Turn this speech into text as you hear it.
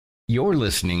You're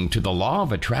listening to the Law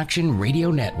of Attraction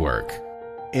Radio Network.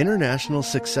 International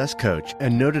success coach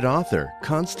and noted author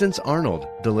Constance Arnold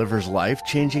delivers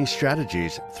life-changing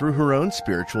strategies through her own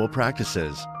spiritual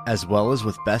practices, as well as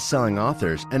with best-selling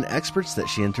authors and experts that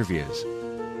she interviews.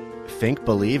 Think,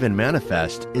 Believe, and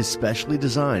Manifest is specially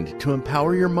designed to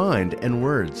empower your mind and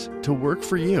words to work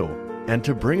for you and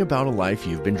to bring about a life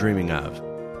you've been dreaming of.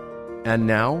 And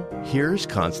now, here's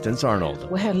Constance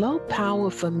Arnold. Well, hello,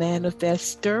 powerful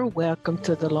manifester. Welcome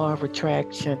to the Law of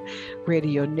Attraction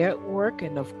Radio Network.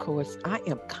 And of course, I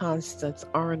am Constance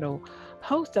Arnold,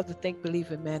 host of the Think,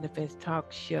 Believe, and Manifest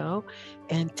talk show.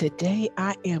 And today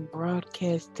I am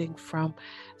broadcasting from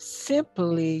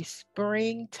simply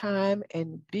springtime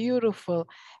and beautiful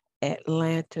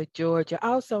Atlanta, Georgia,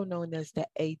 also known as the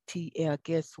ATL.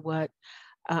 Guess what?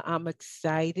 I'm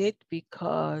excited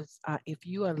because if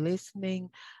you are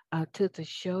listening to the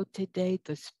show today,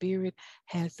 the Spirit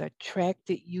has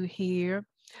attracted you here.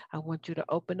 I want you to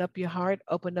open up your heart,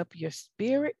 open up your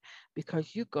spirit,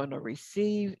 because you're going to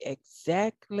receive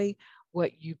exactly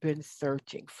what you've been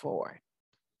searching for.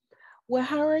 Well,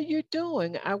 how are you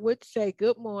doing? I would say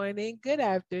good morning, good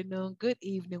afternoon, good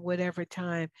evening, whatever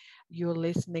time you're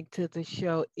listening to the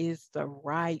show is the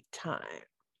right time.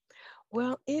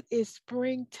 Well, it is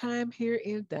springtime here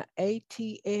in the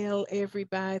ATL,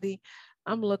 everybody.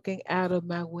 I'm looking out of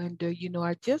my window. You know,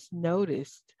 I just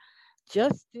noticed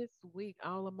just this week,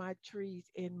 all of my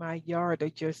trees in my yard are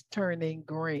just turning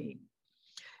green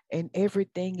and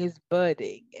everything is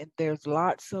budding and there's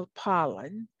lots of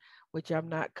pollen, which I'm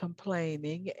not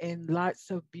complaining, and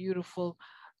lots of beautiful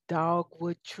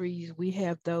dogwood trees. We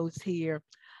have those here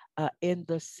in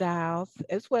the South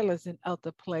as well as in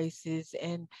other places.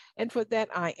 And for that,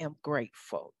 I am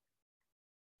grateful.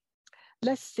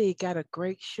 Let's see, got a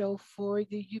great show for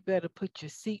you. You better put your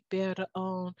seatbelt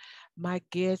on. My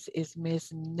guest is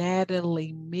Miss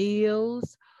Natalie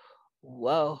Mills.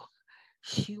 Whoa.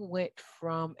 She went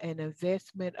from an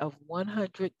investment of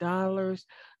 $100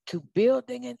 to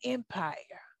building an empire.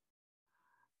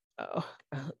 Oh,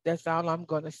 that's all I'm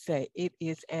going to say. It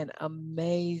is an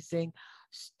amazing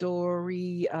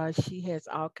story. She has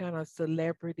all kind of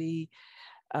celebrity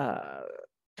uh,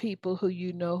 people who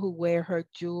you know who wear her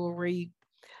jewelry.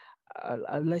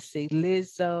 Let's see,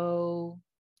 Lizzo,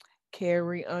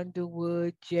 Carrie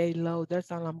Underwood, J Lo.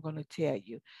 That's all I'm going to tell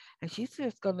you. And she's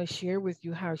just going to share with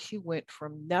you how she went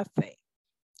from nothing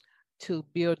to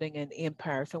building an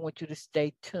empire. So I want you to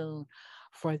stay tuned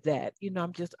for that. You know,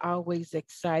 I'm just always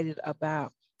excited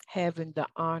about having the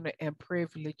honor and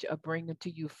privilege of bringing to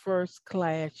you first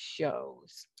class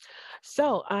shows.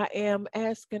 So I am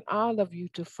asking all of you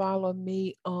to follow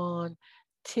me on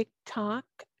TikTok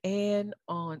and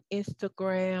on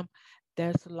Instagram.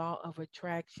 That's Law of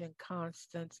Attraction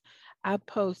Constance. I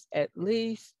post at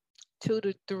least 2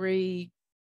 to 3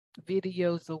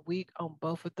 videos a week on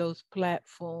both of those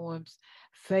platforms.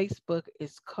 Facebook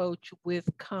is Coach with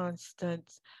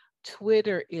Constance.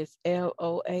 Twitter is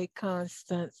LOA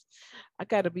Constance. I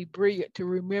got to be brilliant to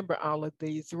remember all of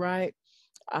these, right?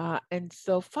 And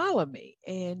so follow me.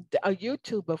 And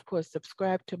YouTube, of course,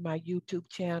 subscribe to my YouTube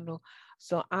channel.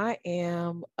 So I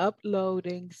am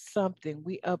uploading something.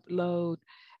 We upload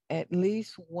at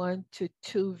least 1 to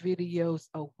 2 videos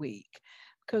a week,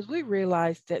 because we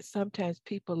realize that sometimes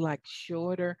people like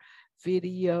shorter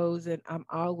videos, and I'm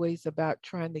always about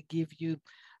trying to give you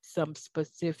some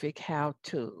specific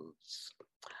how-tos.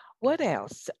 What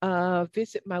else?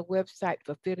 Visit my website,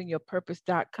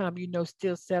 fulfillingyourpurpose.com. You know,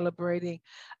 still celebrating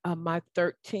my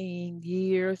 13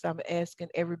 years. I'm asking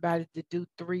everybody to do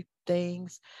 3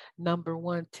 things. Number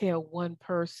 1, tell one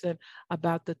person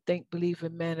about the Think, Believe,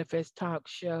 and Manifest talk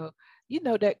show. You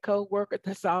know, that coworker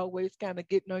that's always kind of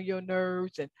getting on your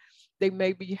nerves and they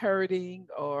may be hurting,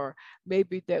 or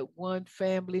maybe that one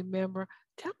family member.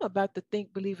 Tell them about the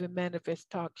Think, Believe, and Manifest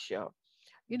talk show.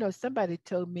 You know, somebody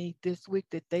told me this week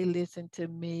that they listened to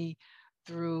me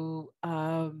through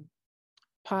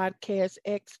Podcast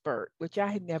Expert, which I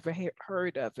had never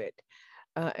heard of it.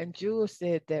 And Jules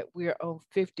said that we're on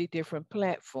 50 different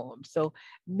platforms. So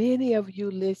many of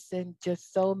you listen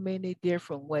just so many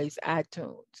different ways: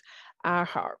 iTunes,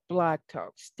 iHeart, Blog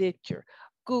Talk, Stitcher,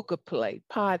 Google Play,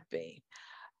 Podbean.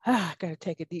 I got to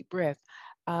take a deep breath.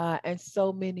 And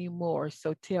so many more.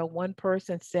 So tell one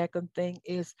person. Second thing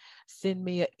is send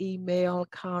me an email,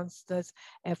 Constance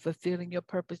at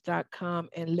fulfillingyourpurpose.com,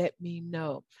 and let me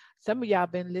know. Some of y'all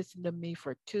been listening to me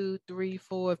for 2, 3,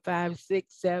 4, 5,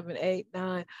 6, 7, 8,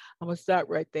 9. I'm going to stop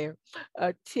right there.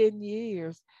 10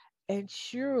 years. And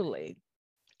surely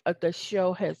the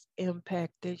show has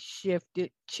impacted,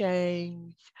 shifted,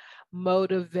 changed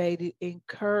motivated,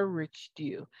 encouraged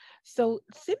you. So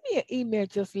send me an email,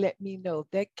 just let me know.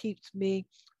 That keeps me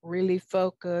really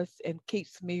focused and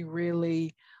keeps me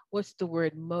really, what's the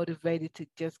word, motivated to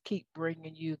just keep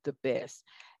bringing you the best.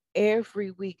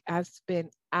 Every week I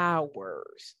spend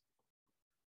hours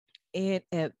in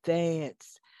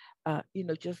advance,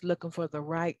 just looking for the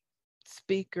right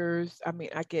speakers. I mean,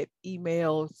 I get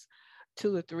emails,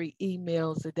 2 or 3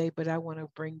 emails a day, but I want to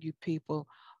bring you people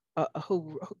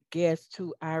who guests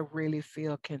who I really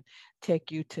feel can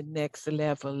take you to next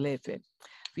level living.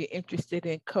 If you're interested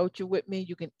in coaching with me,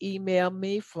 you can email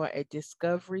me for a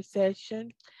discovery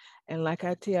session. And like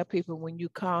I tell people, when you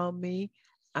call me,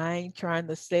 I ain't trying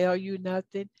to sell you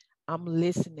nothing. I'm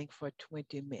listening for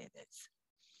 20 minutes.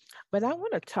 But I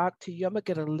want to talk to you. I'm going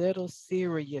to get a little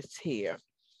serious here.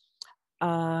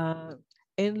 Uh,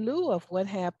 in lieu of what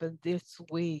happened this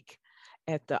week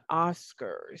at the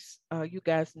Oscars, you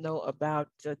guys know about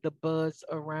the buzz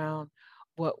around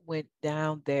what went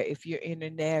down there. If you're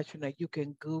international, you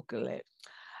can Google it.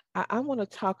 I want to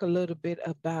talk a little bit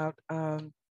about,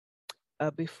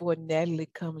 before Natalie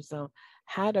comes on,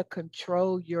 how to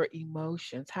control your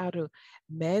emotions, how to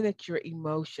manage your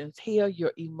emotions, heal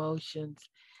your emotions,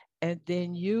 and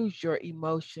then use your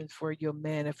emotions for your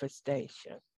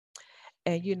manifestation.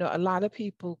 And a lot of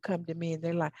people come to me and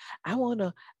they're like, I want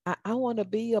to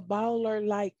be a baller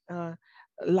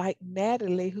like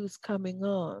Natalie who's coming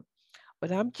on.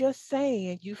 But I'm just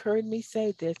saying, you've heard me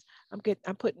say this. I'm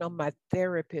putting on my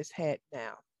therapist hat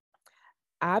now.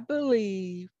 I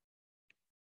believe,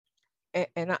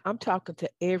 and I'm talking to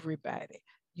everybody,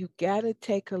 you got to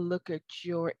take a look at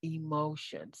your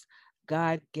emotions.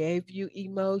 God gave you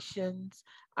emotions.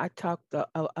 I talked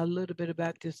a little bit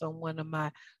about this on one of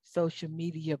my social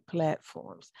media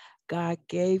platforms. God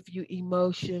gave you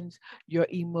emotions. Your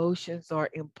emotions are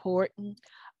important,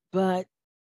 but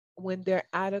when they're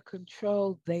out of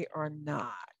control, they are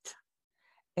not.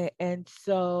 And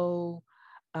so,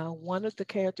 one of the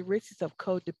characteristics of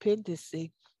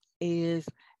codependency is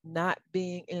not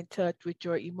being in touch with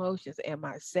your emotions. Am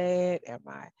I sad? Am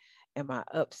I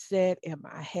upset? Am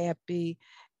I happy?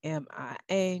 Am I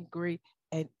angry?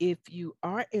 And if you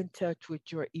are in touch with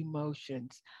your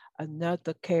emotions,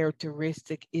 another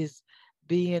characteristic is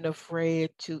being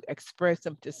afraid to express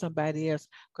them to somebody else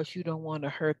because you don't want to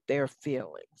hurt their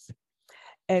feelings.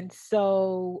 And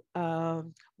so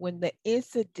when the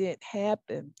incident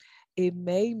happened, it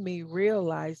made me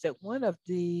realize that one of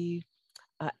the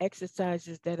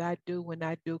exercises that I do when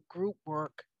I do group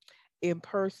work in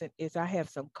person is I have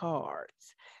some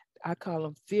cards. I call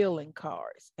them feeling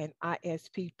cards. And I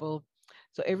ask people,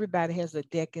 so everybody has a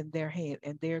deck in their hand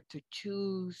and they're to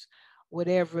choose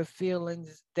whatever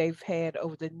feelings they've had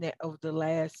over the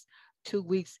last 2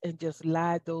 weeks and just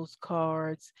lie those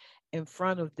cards in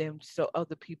front of them so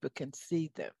other people can see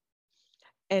them.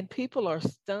 And people are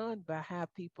stunned by how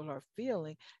people are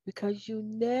feeling because you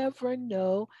never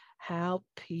know how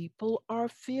people are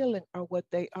feeling or what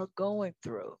they are going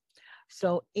through.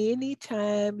 So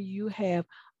anytime you have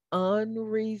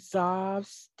unresolved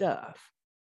stuff,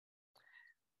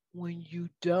 when you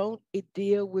don't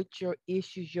deal with your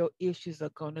issues are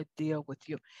going to deal with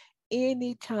you.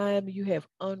 Anytime you have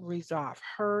unresolved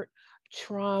hurt,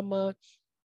 trauma,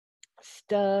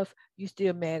 stuff, you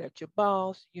still mad at your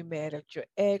boss, you mad at your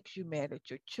ex, you mad at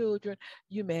your children,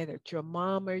 you mad at your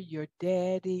mama, your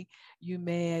daddy, you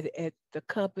mad at the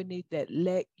company that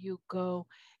let you go.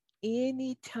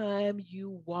 Anytime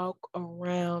you walk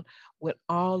around with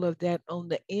all of that on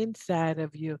the inside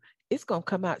of you, it's going to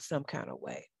come out some kind of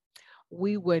way.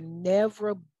 We were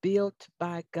never built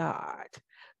by God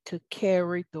to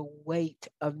carry the weight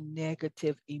of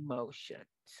negative emotions.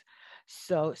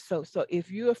 So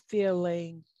if you're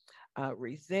feeling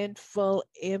resentful,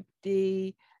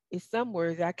 empty, in some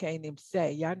words I can't even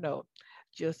say, y'all know,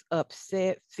 just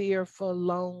upset, fearful,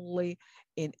 lonely,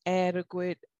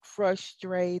 inadequate,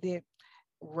 frustrated,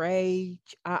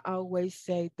 rage. I always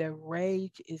say the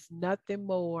rage is nothing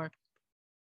more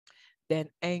than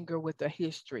anger with a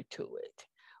history to it.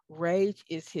 Rage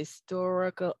is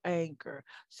historical anger.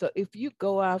 So if you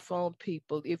go off on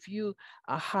people, if you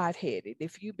are hot headed,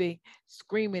 if you be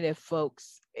screaming at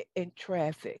folks in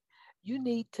traffic, you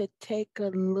need to take a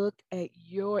look at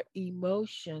your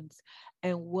emotions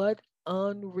and what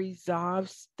unresolved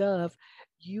stuff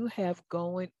you have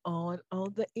going on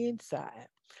the inside.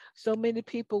 So many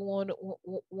people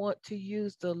want to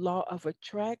use the law of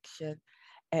attraction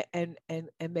and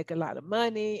make a lot of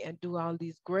money and do all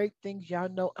these great things. Y'all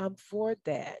know I'm for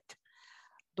that.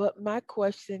 But my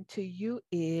question to you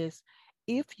is,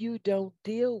 if you don't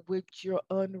deal with your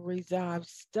unresolved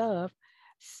stuff,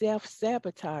 self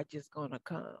sabotage is going to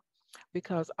come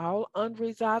because all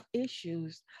unresolved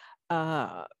issues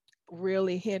uh,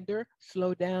 really hinder,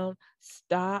 slow down,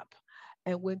 stop.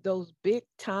 And when those big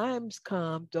times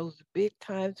come, those big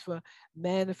times for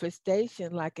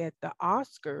manifestation, like at the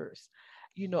Oscars,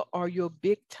 or your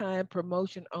big time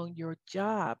promotion on your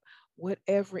job,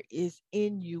 whatever is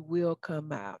in you will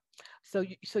come out. So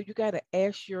you got to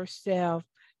ask yourself,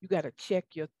 you got to check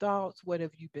your thoughts. What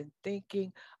have you been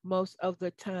thinking most of the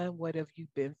time? What have you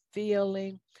been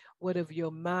feeling? What have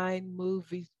your mind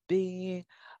movies been?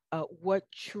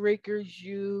 What triggers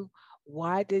you?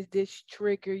 Why does this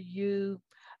trigger you?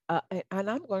 And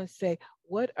I'm going to say,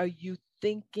 what are you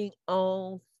thinking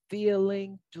on,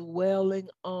 feeling, dwelling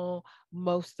on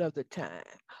most of the time?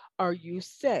 Are you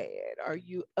sad? Are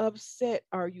you upset?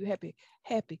 Are you happy?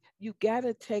 Happy. You got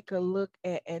to take a look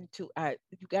at you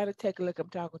got to take a look. I'm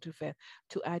talking too fast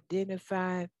to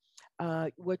identify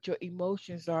what your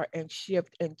emotions are and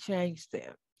shift and change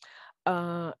them.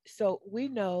 So we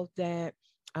know that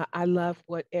I love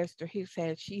what Esther Hicks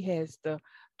has. She has the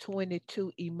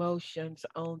 22 emotions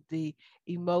on the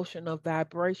emotional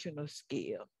vibrational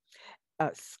scale.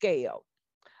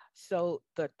 So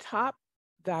the top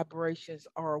vibrations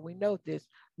are, we know this: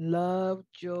 love,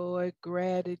 joy,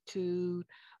 gratitude,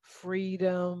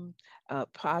 freedom,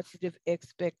 positive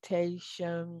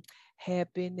expectation,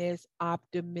 happiness,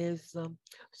 optimism.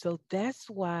 So that's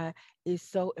why it's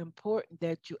so important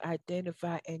that you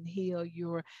identify and heal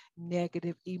your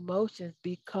negative emotions,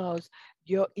 because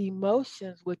your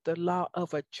emotions with the law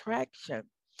of attraction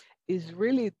is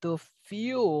really the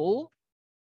fuel.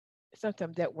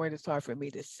 Sometimes that word is hard for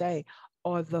me to say,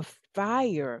 or the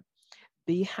fire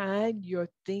behind your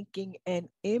thinking and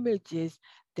images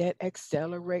that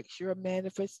accelerates your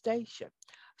manifestation.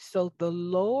 So the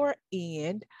lower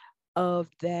end of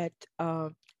that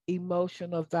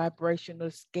emotional vibrational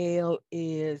scale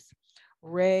is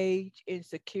rage,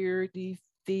 insecurity,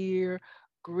 fear,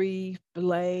 grief,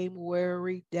 blame,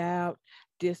 worry, doubt,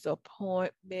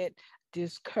 disappointment,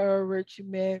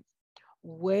 discouragement.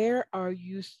 Where are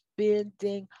you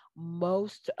spending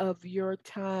most of your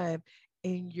time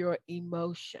in your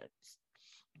emotions?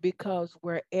 Because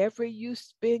wherever you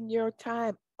spend your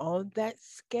time on that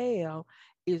scale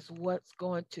is what's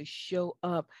going to show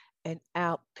up and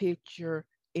out picture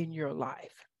in your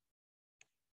life.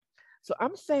 So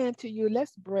I'm saying to you,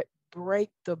 let's break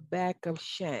the back of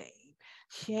shame.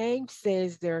 Shame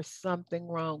says there's something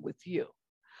wrong with you.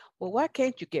 Well, why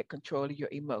can't you get control of your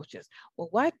emotions? Well,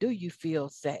 why do you feel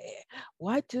sad?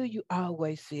 Why do you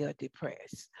always feel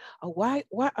depressed? Or why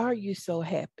are you so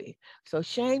happy? So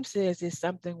shame says there's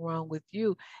something wrong with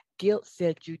you. Guilt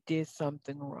said you did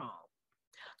something wrong.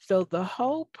 So the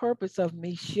whole purpose of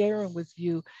me sharing with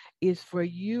you is for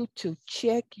you to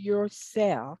check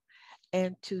yourself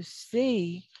and to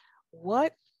see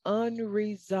what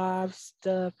unresolved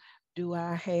stuff do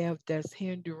I have that's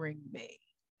hindering me.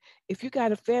 If you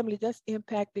got a family, that's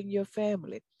impacting your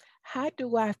family. How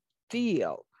do I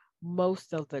feel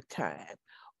most of the time?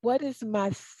 What is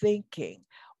my thinking?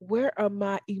 Where are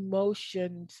my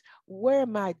emotions? Where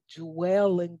am I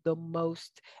dwelling the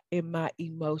most in my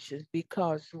emotions?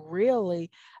 Because really,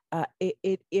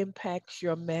 it impacts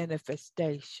your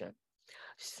manifestation.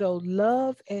 So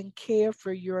love and care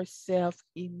for yourself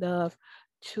enough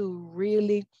to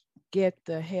really get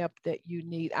the help that you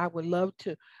need. I would love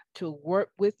to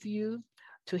work with you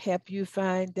to help you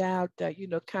find out that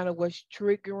kind of what's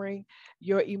triggering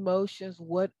your emotions,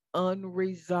 what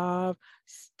unresolved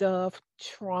stuff,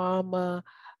 trauma,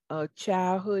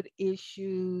 childhood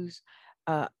issues,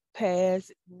 uh,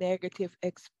 past negative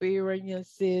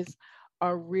experiences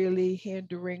are really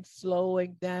hindering,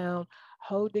 slowing down,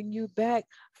 holding you back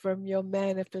from your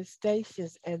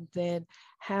manifestations. And then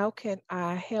how can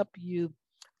I help you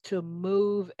to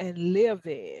move and live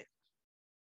in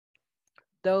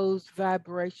those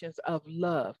vibrations of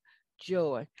love,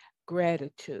 joy,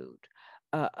 gratitude,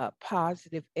 a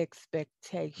positive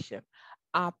expectation,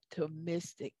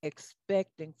 optimistic,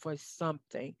 expecting for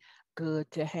something good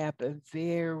to happen,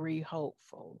 very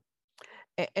hopeful.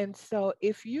 And so,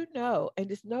 if you know,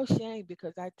 and it's no shame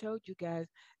because I told you guys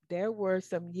there were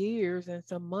some years and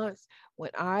some months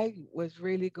when I was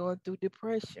really going through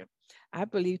depression. I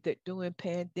believe that during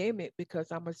pandemic,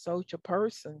 because I'm a social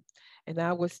person and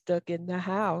I was stuck in the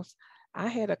house, I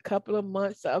had a couple of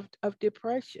months of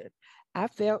depression. I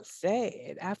felt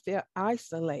sad. I felt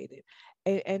isolated.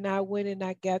 And I went and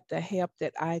I got the help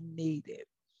that I needed.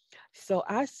 So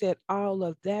I said all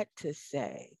of that to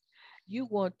say, you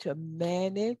want to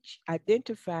manage,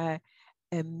 identify,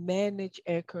 and manage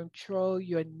and control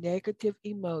your negative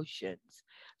emotions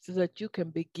so that you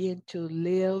can begin to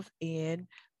live in,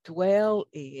 dwell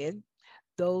in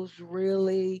those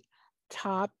really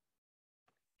top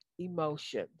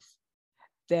emotions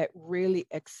that really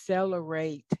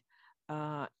accelerate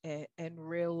and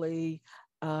really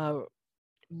uh,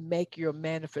 make your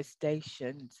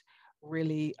manifestations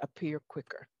really appear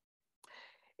quicker.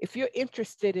 If you're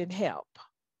interested in help,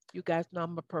 you guys know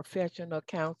I'm a professional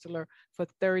counselor for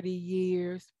 30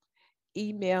 years.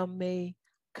 Email me,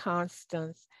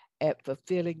 Constance at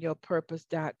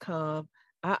fulfillingyourpurpose.com.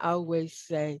 I always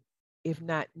say, if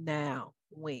not now,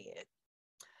 when?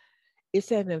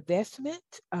 It's an investment,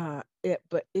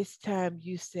 but it's time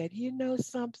you said, you know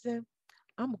something?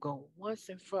 I'm going to once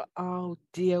and for all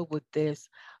deal with this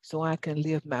so I can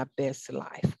live my best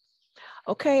life.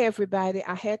 Okay, everybody,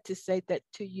 I had to say that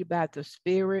to you about the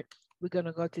spirit. We're going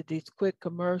to go to these quick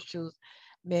commercials.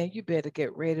 Man, you better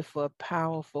get ready for a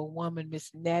powerful woman. Miss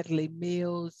Natalie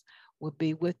Mills will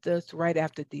be with us right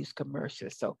after these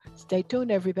commercials. So stay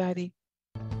tuned, everybody.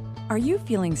 Are you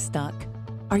feeling stuck?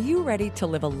 Are you ready to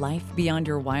live a life beyond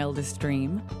your wildest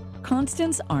dream?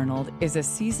 Constance Arnold is a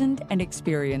seasoned and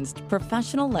experienced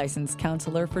professional licensed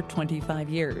counselor for 25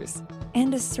 years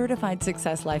and a certified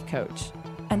success life coach,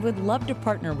 and would love to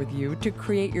partner with you to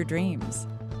create your dreams.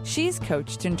 She's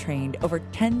coached and trained over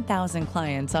 10,000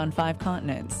 clients on 5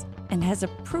 continents and has a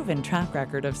proven track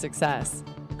record of success.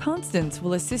 Constance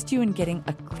will assist you in getting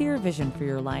a clear vision for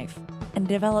your life and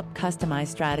develop customized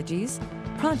strategies,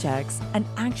 projects, and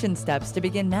action steps to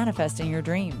begin manifesting your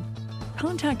dream.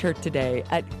 Contact her today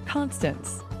at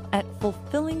Constance at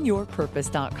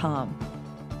fulfillingyourpurpose.com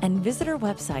and visit her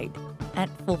website at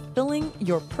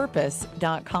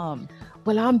fulfillingyourpurpose.com.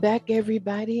 Well, I'm back,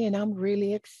 everybody, and I'm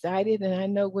really excited. And I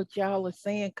know what y'all are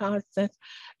saying, Constance.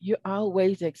 You're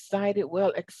always excited.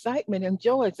 Well, excitement and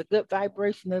joy is a good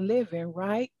vibration to live in,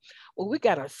 right? Well, we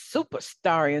got a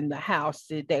superstar in the house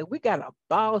today. We got a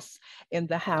boss in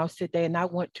the house today, and I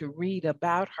want to read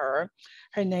about her.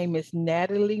 Her name is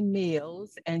Natalie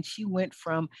Mills, and she went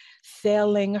from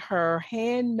selling her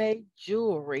handmade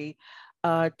jewelry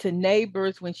to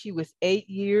neighbors when she was 8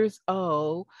 years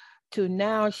old to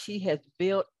now she has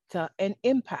built an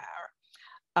empire.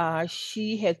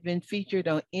 She has been featured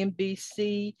on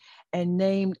NBC and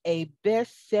named a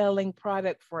best-selling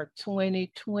product for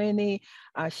 2020.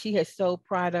 She has sold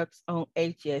products on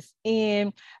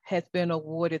HSN, has been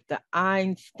awarded the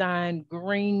Einstein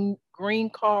Green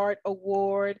Card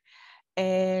Award,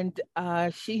 and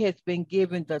she has been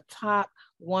given the top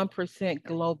 1%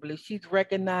 globally. She's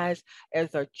recognized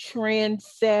as a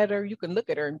trendsetter. You can look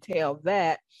at her and tell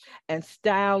that, and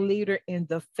style leader in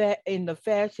the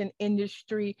fashion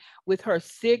industry with her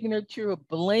signature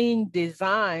bling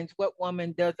designs. What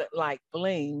woman doesn't like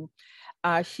bling?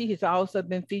 She has also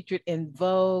been featured in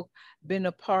Vogue, been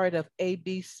a part of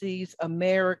ABC's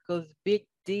America's Big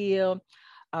Deal.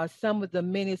 Some of the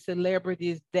many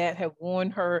celebrities that have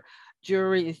worn her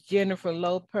jewelry is Jennifer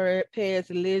Lopez,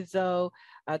 Lizzo,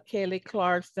 Kelly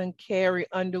Clarkson, Carrie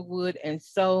Underwood, and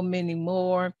so many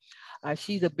more.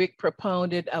 She's a big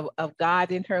proponent of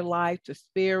God in her life, the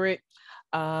spirit,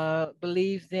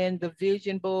 believes in the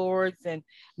vision boards. And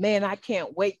man, I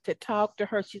can't wait to talk to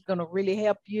her. She's going to really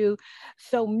help you.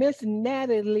 So Miss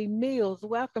Natalie Mills,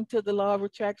 welcome to the Law of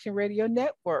Attraction Radio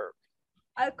Network.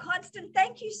 Oh, Constance,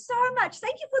 thank you so much.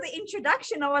 Thank you for the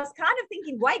introduction. I was kind of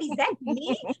thinking, wait, is that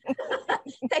me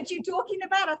that you're talking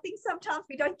about? I think sometimes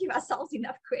we don't give ourselves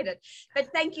enough credit.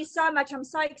 But thank you so much. I'm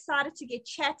so excited to get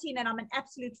chatting, and I'm an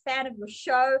absolute fan of your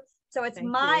show. So it's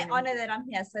my honor that I'm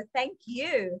here. So thank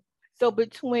you. So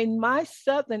between my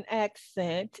Southern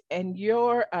accent and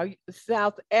your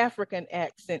South African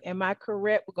accent, am I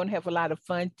correct? We're going to have a lot of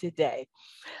fun today.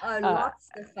 Oh, lots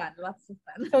of fun.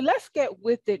 So let's get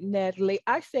with it, Natalie.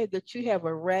 I said that you have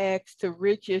a rags to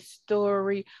riches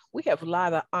story. We have a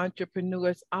lot of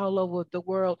entrepreneurs all over the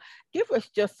world. Give us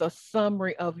just a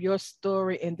summary of your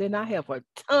story, and then I have a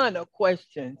ton of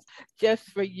questions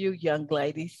just for you, young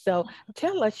lady. So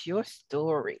tell us your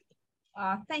story.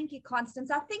 Thank you,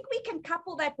 Constance. I think we can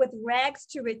couple that with rags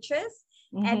to riches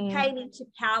and pain into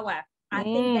power. I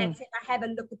think that's it. I have a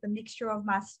look at the mixture of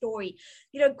my story.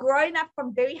 You know, growing up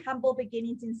from very humble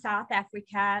beginnings in South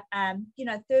Africa,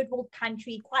 third world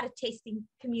country, quite a testing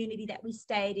community that we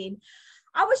stayed in.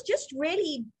 I was just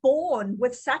really born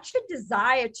with such a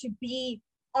desire to be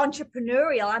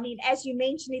entrepreneurial. I mean, as you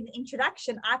mentioned in the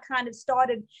introduction, I kind of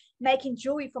started, making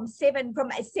jewelry from 7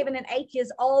 and 8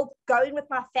 years old, going with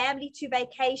my family to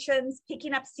vacations,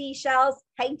 picking up seashells,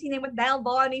 painting them with nail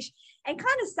varnish, and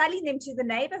kind of selling them to the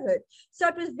neighborhood. So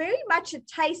it was very much a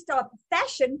taste of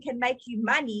fashion can make you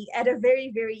money at a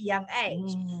very, very young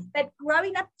age. But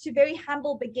growing up to very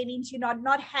humble beginnings,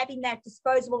 not having that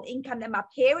disposable income that my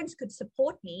parents could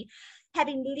support me,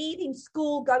 leaving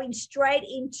school, going straight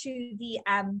into the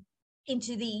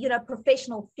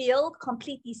professional field,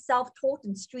 completely self-taught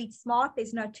and street smart.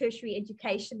 There's no tertiary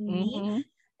education in me.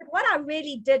 But what I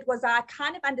really did was I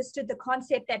kind of understood the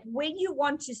concept that when you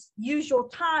want to use your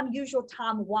time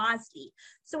wisely.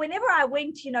 So whenever I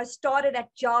went, started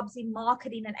at jobs in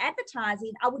marketing and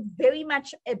advertising, I would very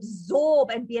much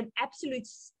absorb and be an absolute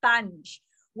sponge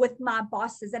with my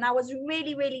bosses. And I was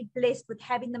really, really blessed with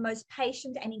having the most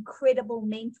patient and incredible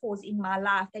mentors in my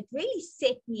life that really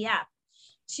set me up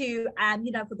to,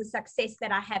 for the success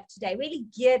that I have today. Really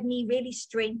geared me, really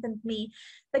strengthened me.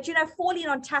 But, falling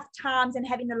on tough times and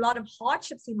having a lot of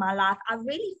hardships in my life, I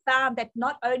really found that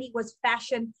not only was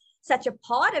fashion such a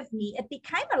part of me, it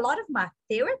became a lot of my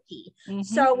therapy.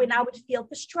 So when I would feel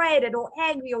frustrated or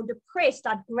angry or depressed,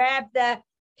 I'd grab the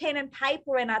pen and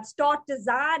paper and I'd start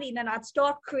designing and I'd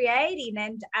start creating.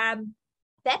 And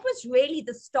that was really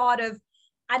the start of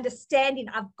understanding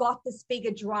I've got this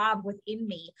bigger drive within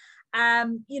me.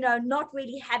 Not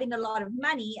really having a lot of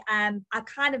money, I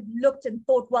kind of looked and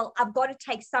thought, well, I've got to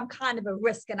take some kind of a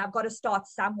risk and I've got to start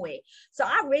somewhere. So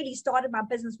I really started my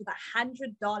business with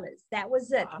 $100. That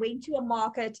was it. Went to a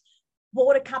market,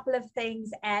 bought a couple of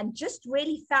things, and just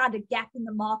really found a gap in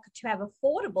the market to have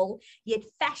affordable yet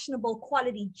fashionable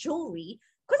quality jewelry.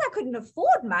 Because I couldn't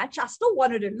afford much, I still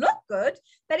wanted to look good,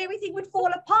 but everything would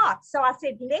fall apart. So I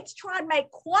said, let's try and make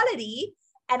quality.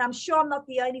 And I'm sure I'm not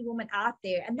the only woman out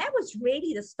there. And that was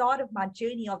really the start of my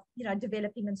journey of,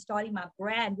 developing and starting my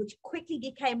brand, which quickly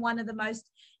became one of the most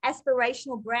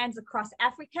aspirational brands across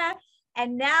Africa.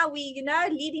 And now we,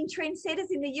 leading trendsetters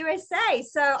in the USA.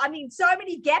 So, so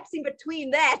many gaps in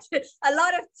between that. A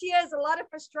lot of tears, a lot of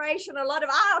frustration, a lot of,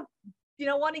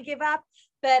 want to give up.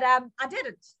 But I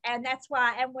didn't. And that's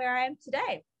why I am where I am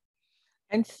today.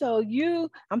 And so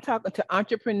I'm talking to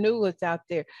entrepreneurs out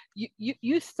there.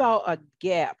 You saw a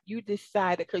gap. You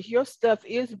decided, because your stuff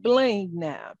is bling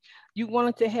now. You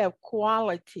wanted to have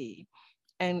quality,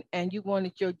 and you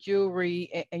wanted your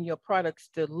jewelry and your products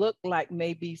to look like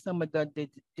maybe some of the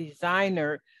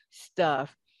designer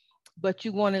stuff, but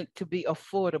you wanted to be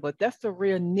affordable. That's the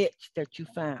real niche that you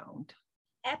found.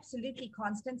 Absolutely,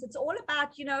 Constance. It's all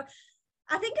about,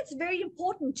 I think it's very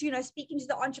important, speaking to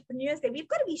the entrepreneurs that we've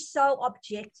got to be so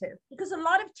objective, because a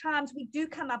lot of times we do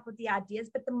come up with the ideas,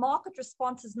 but the market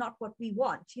response is not what we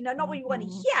want, not what we want to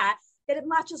hear, that it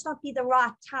might just not be the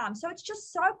right time. So it's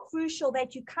just so crucial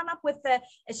that you come up with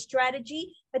a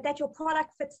strategy, but that your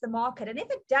product fits the market. And if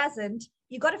it doesn't,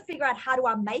 you got to figure out, how do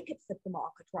I make it fit the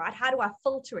market, right? How do I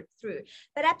filter it through?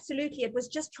 But absolutely, it was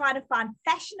just trying to find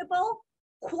fashionable,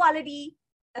 quality,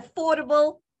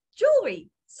 affordable jewelry.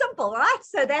 Simple, right?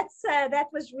 So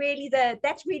that's really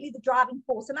the driving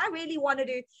force. And I really wanted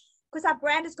to, because our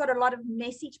brand has got a lot of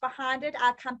message behind it.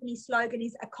 Our company slogan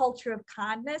is a culture of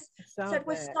kindness. So it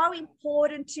was so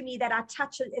important to me that I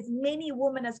touch as many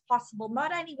women as possible,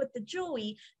 not only with the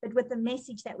jewelry, but with the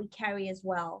message that we carry as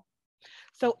well.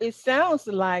 So it sounds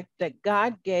like that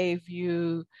God gave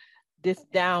you this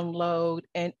download,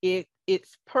 and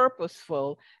it's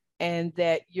purposeful, and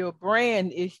that your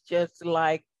brand is just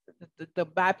like the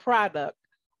byproduct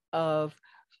of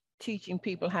teaching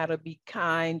people how to be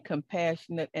kind,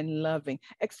 compassionate, and loving.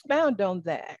 Expound on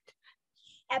that.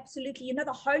 Absolutely.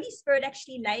 The Holy Spirit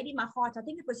actually laid in my heart, I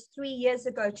think it was 3 years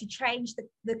ago, to change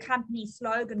the company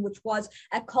slogan, which was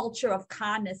a culture of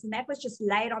kindness. And that was just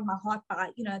laid on my heart by,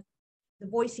 the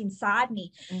voice inside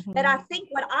me. But I think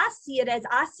what I see it as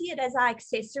our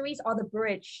accessories are the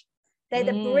bridge. They're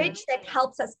the bridge that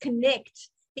helps us connect,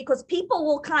 because people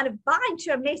will kind of buy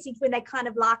into a message when they kind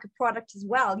of like a product as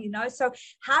well, So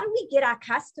how do we get our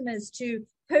customers to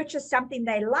purchase something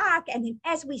they like, and then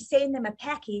as we send them a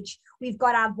package, we've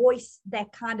got our voice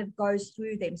that kind of goes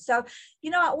through them. So,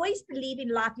 I always believe in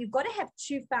life, you've got to have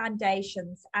two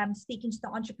foundations. Speaking to the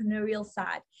entrepreneurial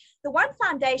side, the one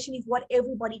foundation is what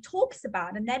everybody talks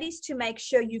about, and that is to make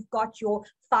sure you've got your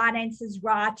finances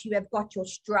right, you have got your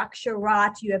structure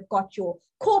right, you have got your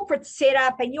corporate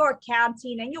setup and your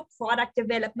accounting and your product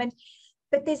development.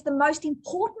 But there's the most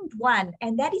important one,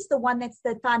 and that is the one that's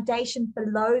the foundation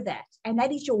below that, and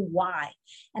that is your why.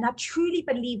 And I truly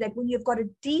believe that when you've got a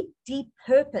deep, deep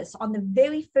purpose on the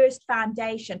very first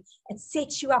foundation, it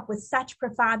sets you up with such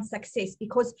profound success,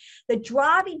 because the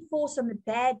driving force on the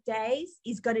bad days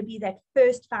is going to be that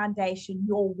first foundation,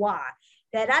 your why.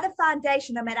 That other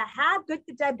foundation, no matter how good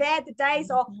the day, bad the days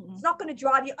are, it's not going to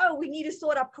drive you, oh, we need to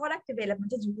sort our product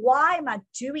development. It's why am I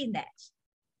doing that?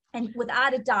 And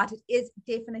without a doubt, it is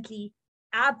definitely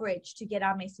our bridge to get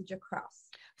our message across.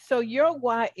 So your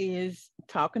why is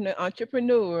talking to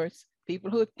entrepreneurs, people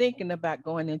who are thinking about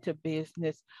going into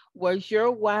business. Was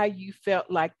your why you felt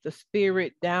like the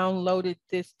Spirit downloaded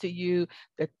this to you,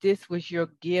 that this was your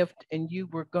gift and you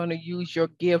were going to use your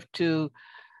gift to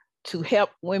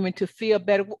help women to feel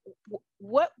better?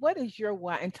 What is your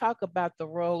why? And talk about the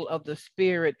role of the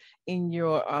Spirit in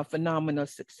your phenomenal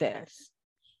success.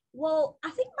 Well,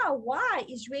 I think my why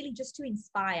is really just to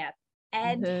inspire,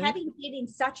 and having been in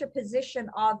such a position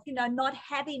of, not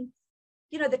having,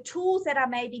 the tools that I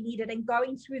maybe needed, and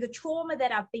going through the trauma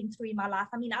that I've been through in my life.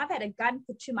 I mean, I've had a gun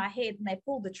put to my head and they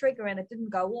pulled the trigger and it didn't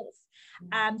go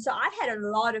off. So I've had a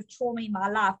lot of trauma in my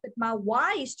life, but my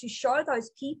why is to show those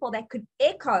people that could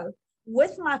echo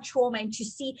with my trauma, and to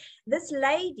see this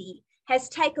lady has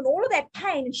taken all of that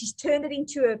pain and she's turned it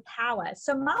into her power.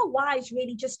 So my why is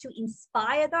really just to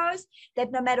inspire those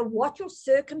that no matter what your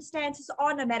circumstances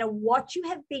are, no matter what you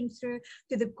have been through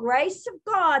the grace of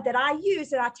God that I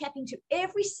use and I tap into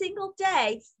every single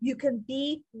day, you can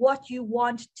be what you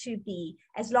want to be,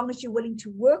 as long as you're willing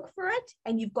to work for it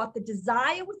and you've got the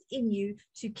desire within you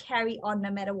to carry on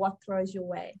no matter what throws your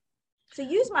way. So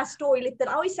use my story that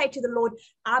I always say to the Lord,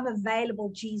 I'm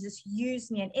available, Jesus, use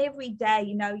me. And every day,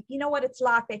 you know what it's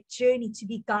like, that journey to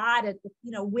be guided,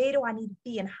 where do I need to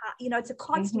be, and how, it's a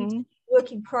constant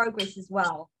work in progress as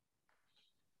well.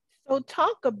 So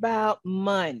talk about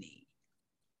money.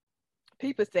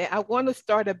 People say, I want to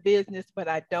start a business, but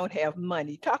I don't have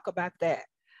money. Talk about that.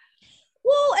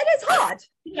 Well, it is hard.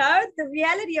 The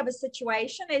reality of a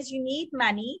situation is you need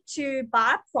money to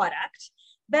buy a product.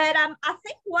 But I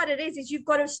think what it is you've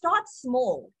got to start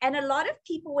small. And a lot of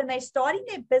people, when they're starting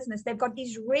their business, they've got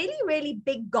these really, really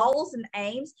big goals and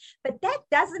aims, but that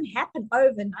doesn't happen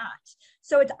overnight.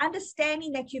 So it's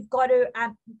understanding that you've got to,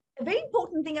 a very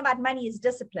important thing about money is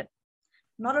discipline.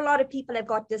 Not a lot of people have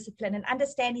got discipline, and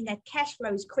understanding that cash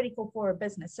flow is critical for a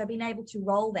business. So being able to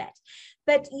roll that.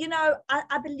 But,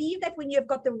 I believe that when you've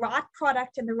got the right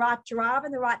product and the right drive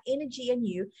and the right energy in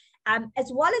you,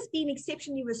 as well as being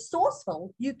exceptionally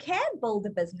resourceful, you can build a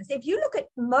business. If you look at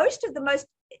most of the most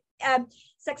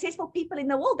successful people in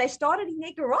the world, they started in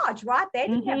their garage, right? They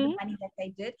didn't have the money that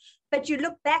they did. But you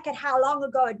look back at how long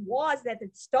ago it was that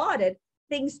it started,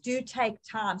 things do take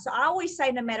time. So I always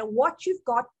say, no matter what you've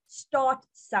got, start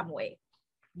somewhere.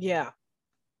 Yeah.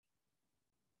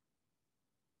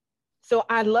 So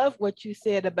I love what you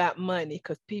said about money,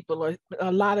 because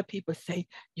a lot of people say,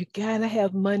 you gotta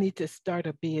have money to start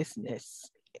a business.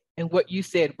 And what you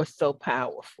said was so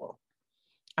powerful.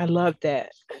 I love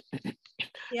that.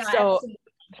 Yeah, so, absolutely.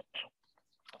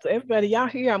 So everybody, y'all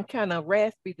hear I'm kind of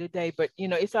raspy today, but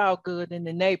it's all good in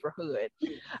the neighborhood.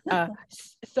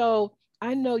 So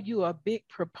I know you are a big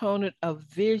proponent of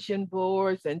vision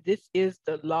boards, and this is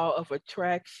the law of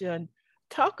attraction.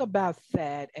 Talk about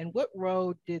that, and what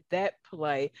role did that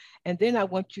play? And then I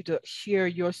want you to share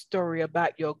your story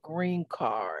about your green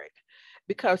card,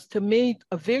 because to me,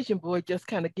 a vision board just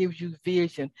kind of gives you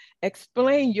vision.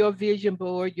 Explain your vision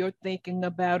board, your thinking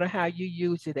about it, how you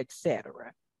use it,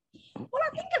 etc. Well,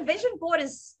 I think a vision board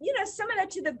is, similar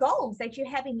to the goals that you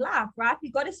have in life, right?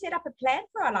 We've got to set up a plan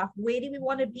for our life. Where do we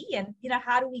want to be? And,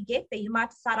 how do we get there? You might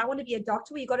decide, I want to be a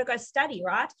doctor. Well, you got to go study,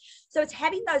 right? So it's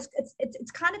having those,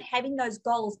 it's kind of having those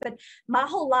goals. But my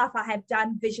whole life, I have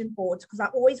done vision boards because I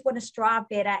always want to strive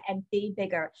better and be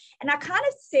bigger. And I kind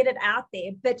of set it out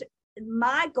there, but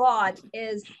my God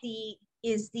is the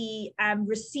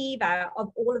receiver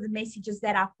of all of the messages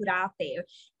that I put out there.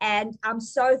 And I'm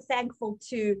so thankful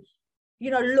to,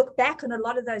 look back on a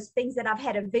lot of those things that I've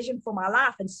had a vision for my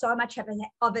life, and so much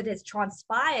of it has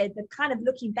transpired, but kind of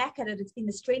looking back at it, it's been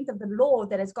the strength of the Lord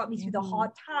that has got me through the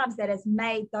hard times that has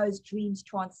made those dreams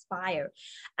transpire.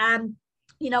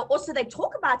 Also they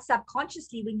talk about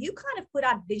subconsciously, when you kind of put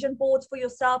out vision boards for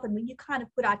yourself and when you kind of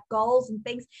put out goals and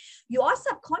things, you are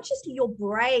subconsciously, your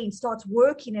brain starts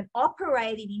working and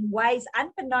operating in ways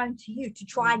unbeknown to you to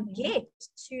try and get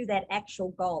to that actual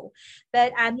goal.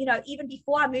 But, even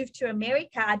before I moved to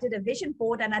America, I did a vision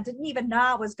board, and I didn't even know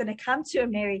I was going to come to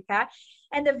America.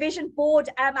 And the vision board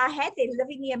I had there,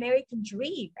 Living the American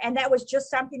Dream. And that was just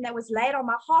something that was laid on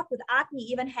my heart without me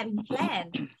even having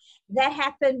planned. That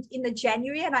happened in the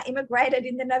January, and I immigrated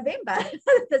in the November,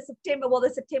 the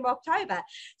September, October.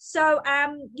 So,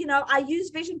 I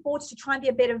use vision boards to try and be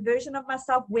a better version of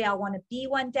myself, where I want to be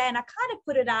one day. And I kind of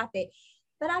put it out there,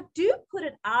 but I do put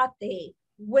it out there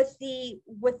with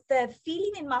the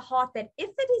feeling in my heart that if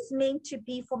it is meant to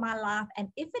be for my life, and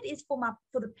if it is for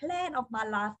the plan of my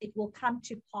life, it will come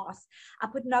to pass. I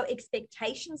put no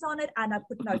expectations on it, and I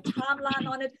put no timeline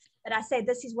on it, but I say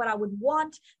this is what I would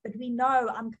want. But we know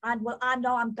I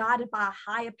know I'm guided by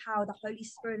a higher power, the Holy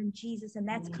Spirit and Jesus, and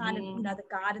that's kind of the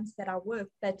guidance that I work.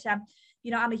 But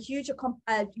I'm a huge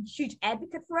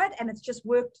advocate for it, and it's just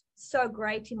worked so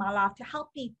great in my life to help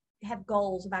me have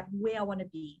goals about where I want to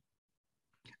be.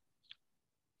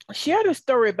 Share the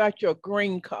story about your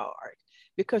green card,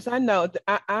 because I know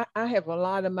that I have a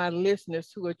lot of my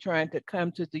listeners who are trying to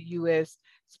come to the U.S.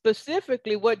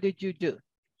 Specifically, what did you do?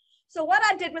 So what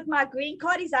I did with my green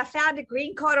card is I found a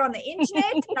green card on the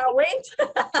internet and I went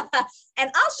and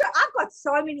I've got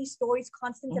so many stories,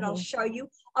 Constance, that I'll show you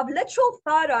of literal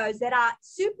photos that I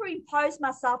superimposed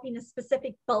myself in a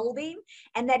specific building,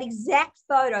 and that exact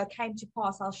photo came to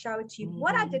pass. I'll show it to you.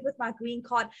 What I did with my green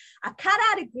card, I cut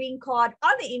out a green card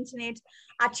on the internet.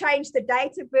 I changed the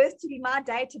date of birth to be my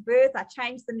date of birth. I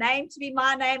changed the name to be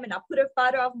my name, and I put a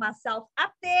photo of myself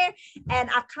up there, and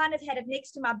I kind of had it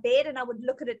next to my bed, and I would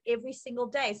look at it every single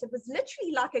day. So it was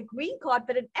literally like a green card,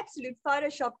 but an absolute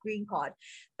Photoshop green card.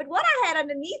 But what I had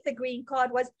underneath the green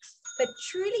card was, but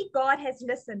truly God has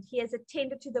listened. He has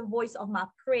attended to the voice of my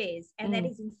prayers. And that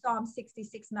is in Psalm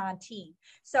 66:19.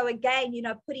 So again,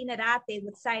 putting it out there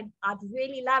with saying, I'd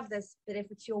really love this, but if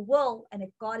it's your will, and if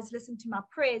God has listened to my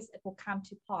prayers, it will come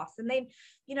to pass. And then,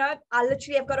 I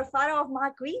literally have got a photo of my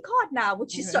green card now,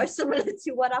 which is so similar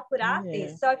to what I put out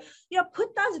there. So,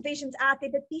 put those visions out there,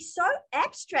 but be so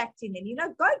abstract in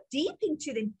them, go deep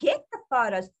into them, get the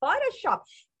photos, Photoshop,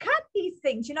 cut these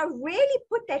things, really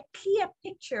put that clear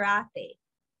picture out there.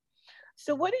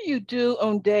 So what do you do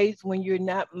on days when you're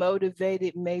not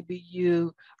motivated? Maybe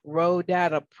you rolled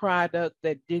out a product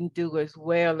that didn't do as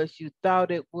well as you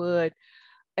thought it would.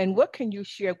 And what can you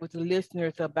share with the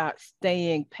listeners about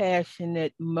staying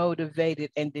passionate,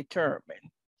 motivated, and determined?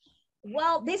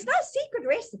 Well, there's no secret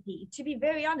recipe, to be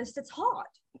very honest. It's hard.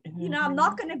 I'm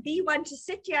not going to be one to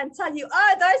sit here and tell you,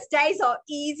 oh, those days are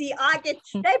easy.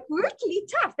 They're brutally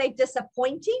tough. They're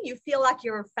disappointing. You feel like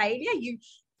you're a failure. You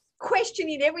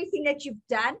questioning everything that you've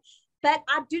done, but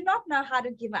I do not know how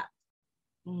to give up.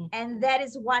 And that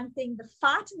is one thing. The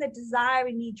fight and the desire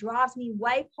in me drives me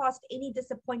way past any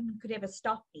disappointment could ever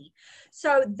stop me.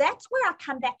 So that's where I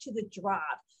come back to the drive.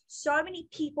 So many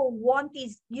people want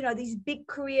these, these big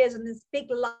careers and this big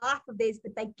life of theirs,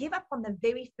 but they give up on the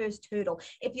very first hurdle.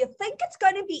 If you think it's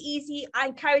going to be easy, I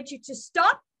encourage you to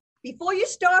stop before you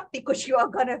start, because you are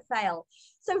going to fail.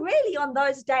 So really on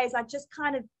those days, I just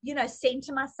kind of,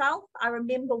 center myself. I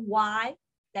remember why.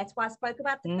 That's why I spoke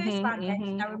about the first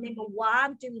foundation. I remember why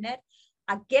I'm doing it.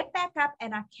 I get back up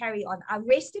and I carry on. I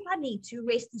rest if I need to.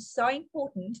 Rest is so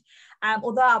important.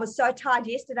 Although I was so tired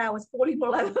yesterday, I was falling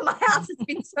all over my house. It's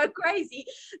been so crazy.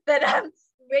 But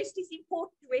rest is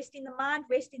important. Rest in the mind,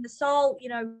 rest in the soul.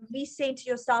 Recenter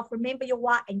yourself. Remember your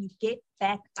why, and you get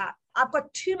back up. I've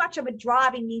got too much of a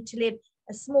drive in me to let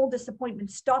a small disappointment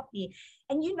stop me.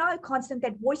 And Constant,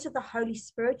 that voice of the Holy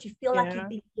Spirit, you feel like you've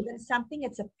been given something.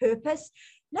 It's a purpose.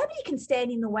 Nobody can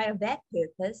stand in the way of that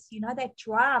purpose. That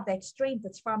drive, that strength,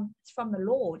 it's from the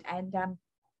Lord. And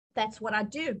that's what I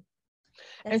do.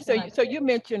 So you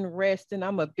mentioned rest, and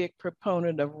I'm a big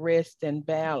proponent of rest and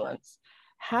balance.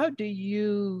 How do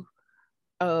you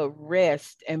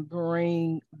rest and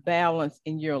bring balance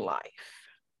in your life?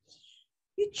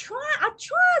 I try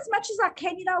as much as I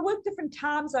can. I work different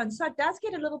time zones, so it does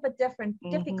get a little bit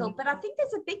difficult. But I think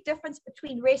there's a big difference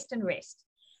between rest and rest.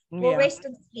 Well, rest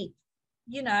and sleep.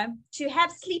 To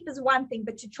have sleep is one thing,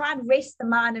 but to try and rest the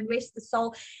mind and rest the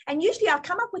soul. And usually I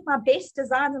come up with my best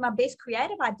designs and my best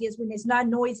creative ideas when there's no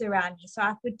noise around me. So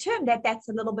I would term that's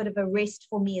a little bit of a rest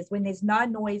for me, is when there's no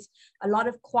noise, a lot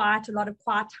of quiet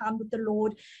time with the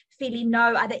Lord, feeling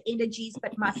no other energies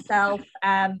but myself.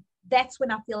 That's when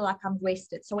I feel like I'm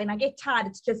rested. So when I get tired,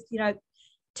 it's just,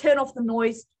 turn off the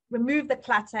noise, remove the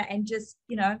clutter, and just,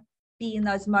 be in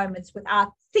those moments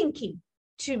without thinking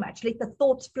too much. Let the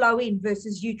thoughts flow in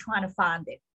versus you trying to find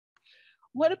them.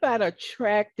 What about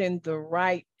attracting the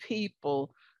right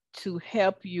people to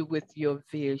help you with your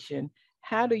vision?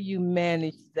 How do you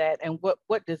manage that? And what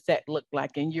does that look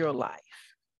like in your life?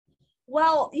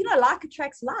 Well, like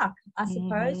attracts like, I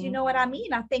suppose. You know what I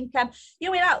mean? I think,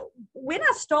 when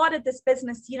I started this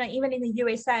business, even in the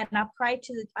USA, and I prayed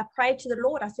to the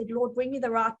Lord. I said, Lord, bring me the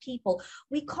right people.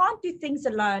 We can't do things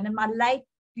alone. And my late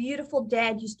beautiful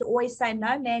dad used to always say,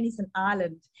 no man is an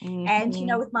island. And,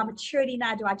 with my maturity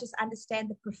now, do I just understand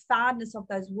the profoundness of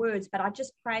those words? But I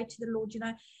just pray to the Lord,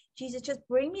 Jesus, just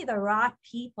bring me the right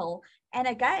people. And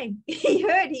again, he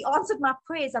answered my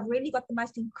prayers. I've really got the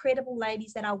most incredible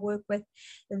ladies that I work with.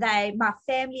 My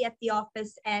family at the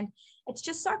office, and it's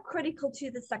just so critical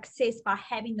to the success by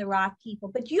having the right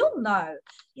people. But you'll know,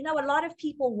 a lot of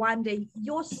people wonder,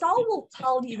 your soul will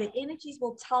tell you, the energies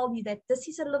will tell you that this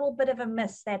is a little bit of a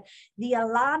miss, that the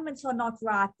alignments are not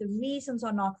right, the reasons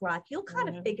are not right. You'll kind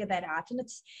of figure that out. And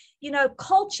it's,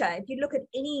 culture. If you look at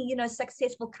any,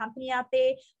 successful company out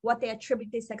there, what they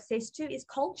attribute their success to is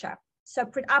culture. So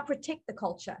I protect the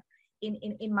culture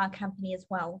in my company as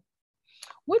well.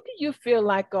 What do you feel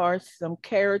like are some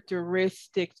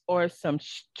characteristics or some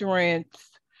strengths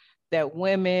that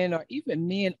women or even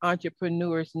men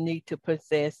entrepreneurs need to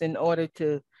possess in order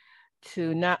to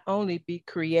not only be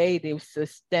creative,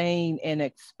 sustain and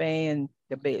expand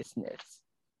the business?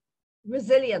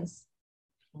 Resilience.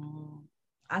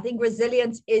 I think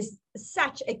resilience is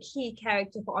such a key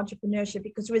character for entrepreneurship,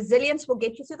 because resilience will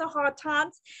get you through the hard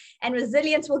times, and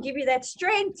resilience will give you that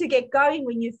strength to get going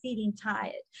when you're feeling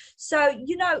tired. So,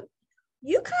 you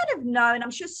kind of know, and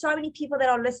I'm sure so many people that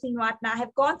are listening right now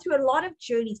have gone through a lot of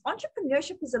journeys.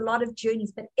 Entrepreneurship is a lot of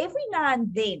journeys, but every now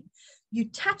and then you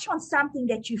touch on something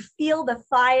that you feel the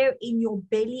fire in your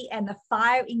belly and the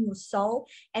fire in your soul.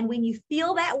 And when you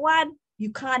feel that one,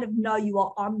 you kind of know you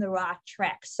are on the right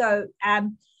track. So,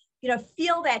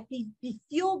 feel that, be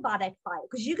fueled by that fire,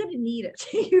 because you're going to need it.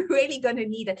 You're really going to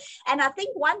need it. And I think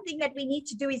one thing that we need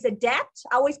to do is adapt.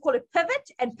 I always call it pivot,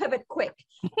 and pivot quick.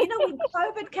 When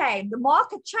COVID came, the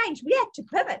market changed. We had to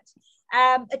pivot.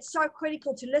 It's so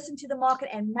critical to listen to the market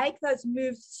and make those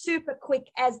moves super quick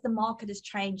as the market is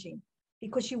changing,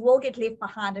 because you will get left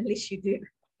behind unless you do.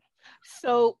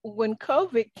 So when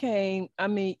COVID came,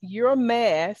 your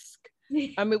mask,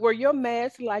 were your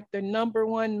masks like the number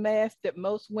one mask that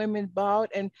most women bought?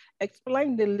 And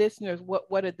explain to listeners,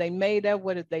 what are they made of?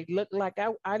 What did they look like?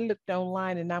 I looked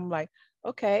online and I'm like,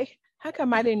 okay, how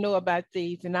come I didn't know about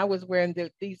these? And I was wearing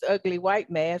these ugly white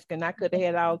masks, and I could have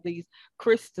had all these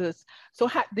crystals. So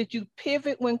how did you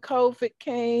pivot when COVID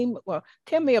came? Well,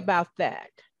 tell me about that.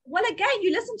 Well, again,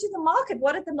 you listen to the market.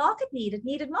 What did the market need? It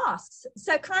needed masks.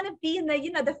 So kind of being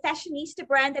the fashionista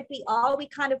brand that we are, we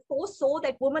kind of foresaw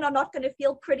that women are not going to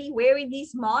feel pretty wearing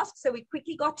these masks. So we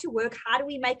quickly got to work. How do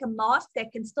we make a mask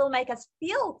that can still make us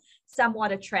feel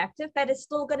somewhat attractive, but it's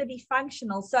still going to be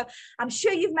functional? So I'm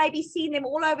sure you've maybe seen them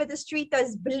all over the street,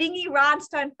 those blingy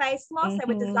rhinestone face masks that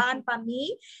were designed by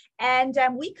me. And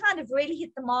we kind of really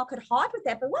hit the market hard with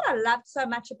that. But what I loved so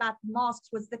much about the masks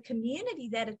was the community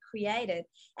that it created.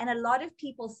 And a lot of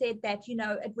people said that,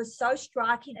 it was so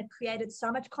striking. It created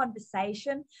so much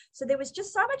conversation. So there was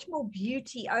just so much more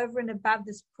beauty over and above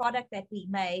this product that we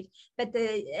made. But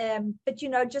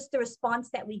just the response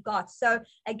that we got. So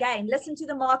again, listen to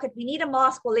the market. We need a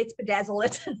mask. Well, let's bedazzle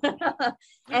it.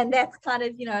 And that's kind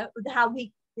of, how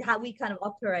we kind of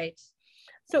operate.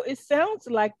 So it sounds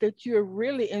like that you're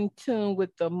really in tune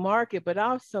with the market, but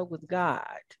also with God.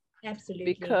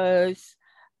 Absolutely. Because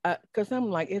I'm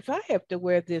like, if I have to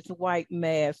wear this white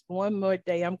mask one more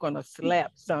day, I'm going to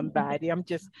slap somebody.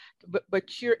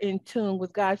 But you're in tune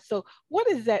with God. So what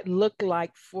does that look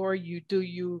like for you? Do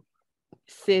you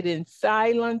sit in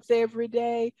silence every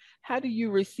day? How do you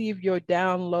receive your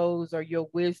downloads or your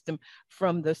wisdom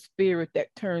from the Spirit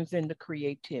that turns into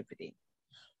creativity?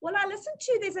 Well, I listen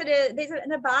to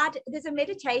there's a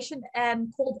meditation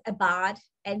called Abide,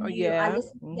 and I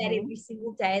listen to that every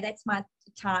single day. That's my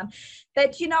time.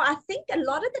 But I think a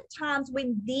lot of the times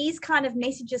when these kind of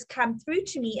messages come through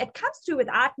to me, it comes through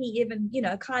without me even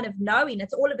kind of knowing.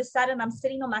 It's all of a sudden I'm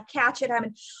sitting on my couch at home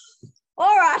and,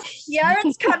 all right, here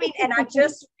it's coming, and I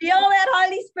just feel that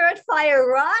Holy Spirit fire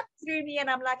right through me, and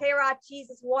I'm like, hey, right,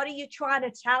 Jesus, what are you trying to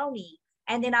tell me?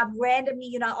 And then I've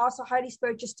randomly, asked the Holy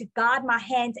Spirit just to guide my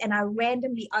hands, and I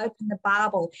randomly open the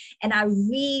Bible and I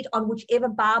read on whichever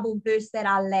Bible verse that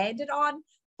I landed on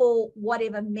for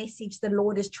whatever message the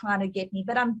Lord is trying to get me.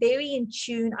 But I'm very in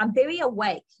tune. I'm very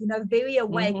awake,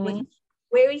 with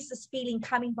where is this feeling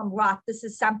coming from? Right, this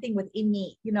is something within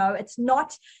me. It's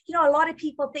not, a lot of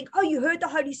people think, oh, you heard the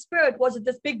Holy Spirit. Was it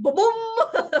this big boom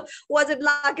boom? Was it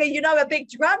like a big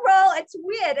drum roll? It's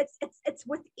weird. It's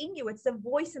within you. It's a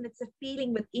voice and it's a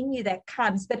feeling within you that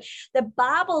comes. But the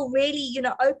Bible really,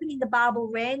 opening the Bible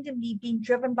randomly, being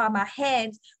driven by my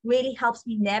hands, really helps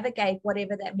me navigate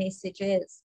whatever that message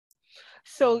is.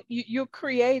 So you're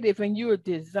creative and you're a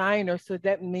designer. So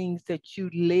that means that you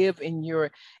live in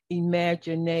your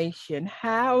imagination.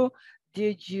 How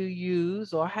did you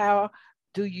use, or how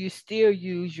do you still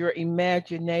use your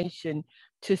imagination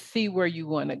to see where you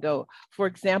want to go? For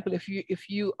example, if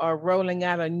you are rolling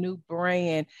out a new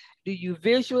brand, do you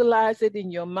visualize it in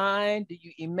your mind? Do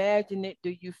you imagine it?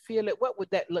 Do you feel it? What would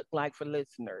that look like for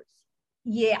listeners?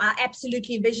 Yeah, I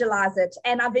absolutely visualize it,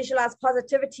 and I visualize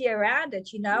positivity around it.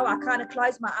 I kind of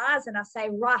close my eyes and I say,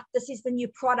 right, this is the new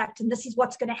product and this is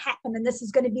what's going to happen and this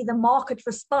is going to be the market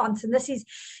response. And this is,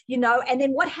 and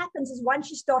then what happens is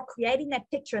once you start creating that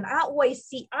picture, and I always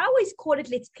call it,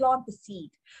 let's plant the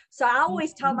seed. So I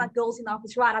always tell my girls in the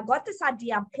office, right, I got this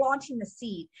idea, I'm planting the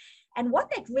seed. And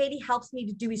what that really helps me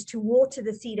to do is to water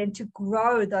the seed and to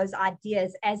grow those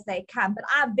ideas as they come. But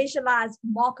I visualize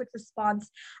market response.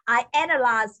 I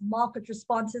analyze market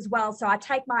response as well. So I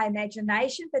take my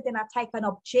imagination, but then I take an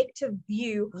objective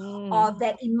view of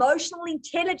that emotional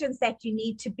intelligence that you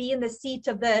need to be in the seat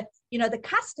of the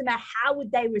customer. How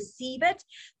would they receive it?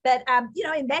 But,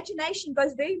 imagination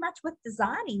goes very much with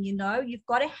designing. You've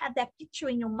got to have that picture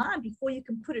in your mind before you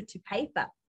can put it to paper.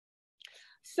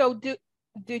 So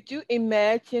did you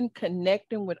imagine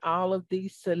connecting with all of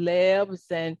these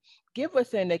celebs, and give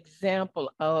us an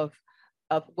example of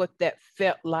what that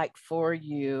felt like for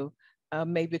you?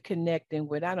 Maybe connecting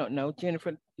with, I don't know,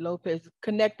 Jennifer Lopez,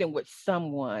 connecting with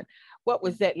someone. What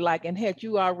was that like? And had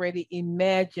you already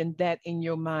imagined that in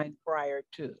your mind prior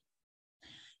to?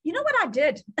 You know what I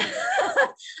did?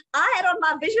 I had on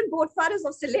my vision board photos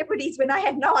of celebrities when I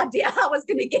had no idea how I was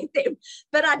going to get them.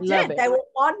 But I did. They were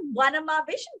on one of my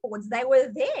vision boards. They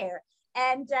were there.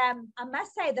 And I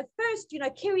must say, the first,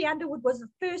 Carrie Underwood was the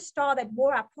first star that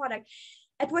wore our product.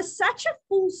 It was such a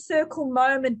full circle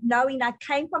moment, knowing I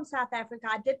came from South Africa.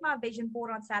 I did my vision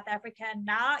board on South Africa. And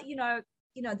now,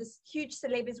 this huge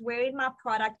celeb is wearing my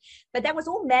product, but that was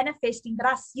all manifesting. But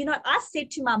I said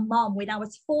to my mom when I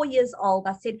was 4 years old,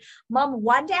 I said, Mom,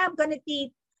 one day I'm going to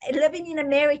be living in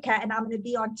America and I'm going to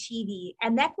be on TV.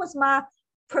 And that was my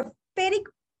prophetic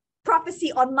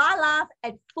prophecy on my life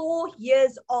at 4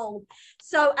 years old.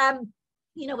 So,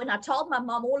 when I told my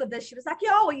mom all of this, she was like,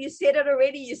 yo, you said it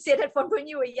already. You said it from when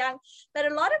you were young.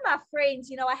 But a lot of my friends,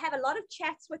 I have a lot of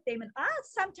chats with them, and I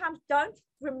sometimes don't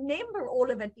remember all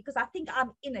of it because I think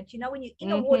I'm in it. When you're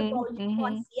in a water bowl, you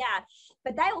can't see out.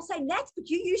 But they all say, Nat, but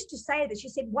you used to say this. You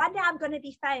said, one day I'm going to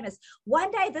be famous.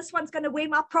 One day this one's going to wear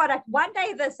my product. One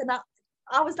day this. And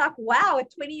I was like, wow,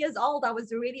 at 20 years old, I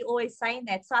was really always saying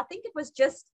that. So I think it was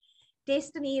just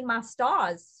destiny in my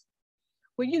stars.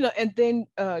 Well, and then,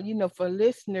 for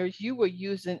listeners, you were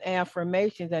using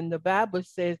affirmations, and the Bible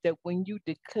says that when you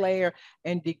declare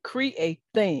and decree a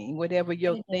thing, whatever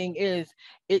your thing is,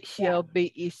 it shall be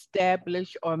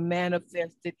established or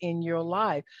manifested in your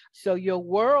life. So your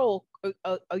world,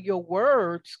 your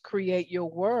words create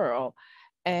your world.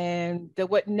 And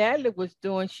what Natalie was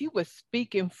doing, she was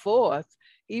speaking forth,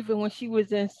 even when she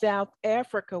was in South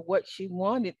Africa, what she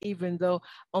wanted, even though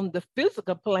on the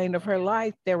physical plane of her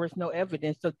life, there was no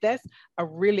evidence. So that's a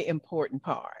really important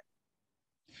part.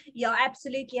 Yeah,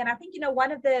 absolutely. And I think,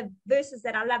 one of the verses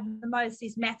that I love the most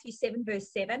is Matthew 7,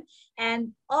 verse 7.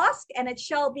 And ask and it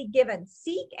shall be given.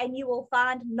 Seek and you will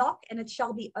find. Knock and it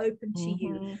shall be open to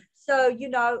you. So,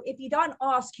 if you don't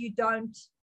ask, you don't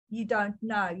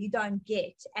know, you don't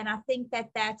get. And I think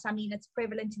it's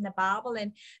prevalent in the Bible.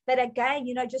 But again,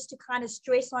 just to kind of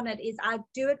stress on it is I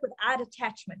do it without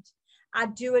attachment. I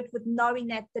do it with knowing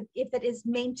that if it is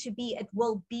meant to be, it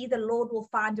will be. The Lord will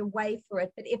find a way for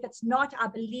it. But if it's not, I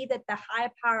believe that the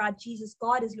higher power, our Jesus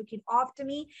God, is looking after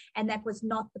me. And that was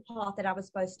not the path that I was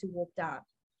supposed to walk down.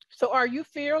 So are you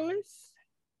fearless?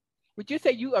 Would you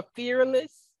say you are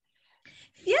fearless?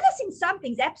 Fearless in some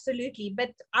things, absolutely,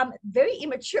 but I'm very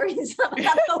immature in some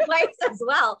other ways as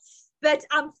well. But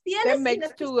I'm fearless. That makes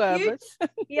two of us.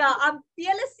 Yeah, I'm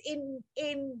fearless in.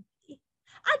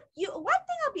 One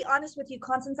thing, I'll be honest with you,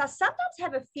 Constance, I sometimes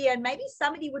have a fear, and maybe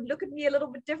somebody would look at me a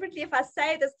little bit differently if I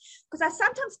say this, because I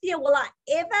sometimes fear, will I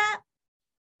ever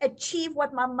achieve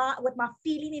what my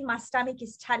feeling in my stomach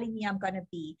is telling me I'm going to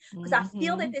be? Because I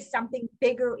feel that there's something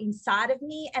bigger inside of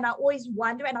me, and I always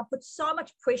wonder, and I put so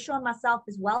much pressure on myself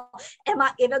as well, am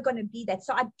I ever going to be that?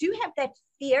 So I do have that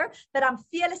fear, but I'm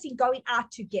fearless in going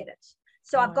out to get it.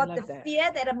 So I've got the fear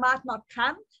that it might not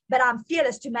come, but I'm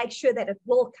fearless to make sure that it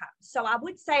will come. So I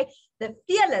would say the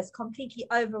fearless completely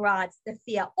overrides the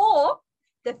fear, or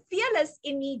the fearless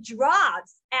in me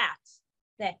drives at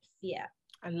that fear.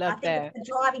 I think that. It's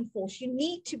the driving force. You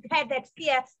need to have that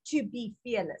fear to be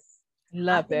fearless.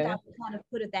 I think I would kind of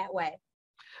put it that way.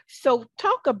 So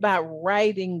talk about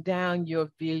writing down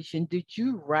your vision. Did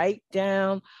you write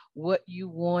down what you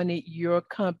wanted your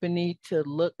company to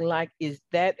look like? Is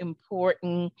that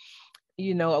important?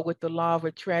 You know, with the law of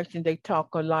attraction, they talk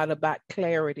a lot about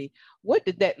clarity. What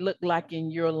did that look like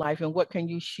in your life? And what can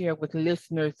you share with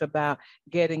listeners about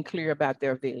getting clear about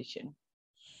their vision?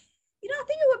 I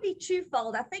think it would be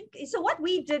twofold. I think, so what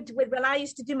we did when I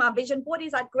used to do my vision board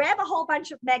is I'd grab a whole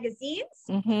bunch of magazines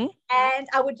and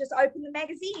I would just open the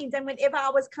magazines. And whenever I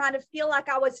was kind of feel like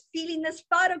I was feeling this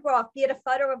photograph, be it a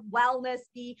photo of wellness,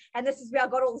 and this is where I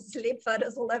got all the celeb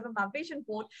photos all over my vision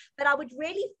board, but I would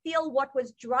really feel what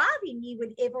was driving me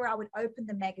whenever I would open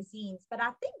the magazines. But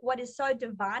I think what is so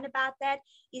divine about that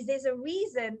is there's a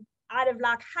reason out of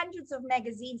like hundreds of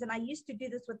magazines, and I used to do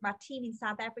this with my team in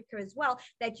South Africa as well,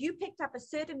 that you picked up a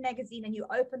certain magazine and you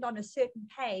opened on a certain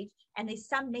page and there's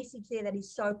some message there that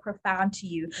is so profound to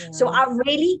you. Yeah. So I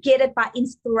really get it by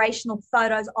inspirational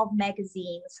photos of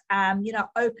magazines,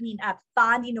 opening up,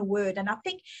 finding a word. And I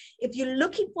think if you're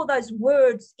looking for those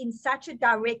words in such a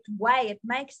direct way, it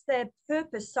makes the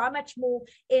purpose so much more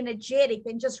energetic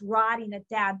than just writing it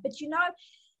down. But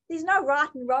there's no right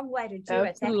and wrong way to do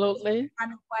it. Absolutely. That's the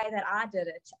kind of way that I did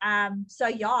it. So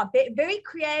yeah, very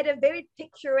creative, very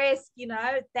picturesque,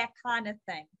 that kind of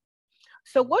thing.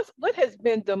 So what has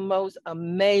been the most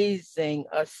amazing,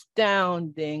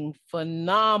 astounding,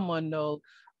 phenomenal,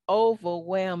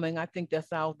 overwhelming, I think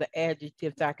that's all the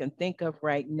adjectives I can think of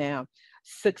right now,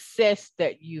 success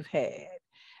that you've had,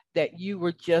 that you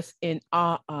were just in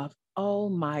awe of? Oh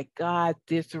my God,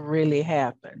 this really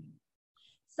happened.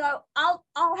 So I'll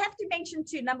have to mention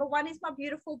two. Number one is my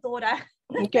beautiful daughter.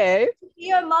 Okay.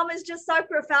 Your mom is just so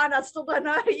profound. I still don't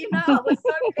know, I was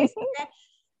so blessed with that.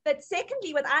 But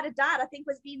secondly, without a doubt, I think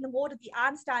was being awarded the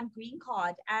Einstein Green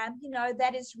Card.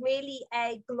 That is really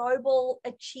a global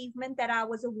achievement that I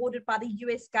was awarded by the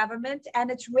US government.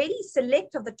 And it's really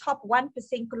select of the top 1%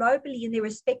 globally in their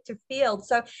respective fields.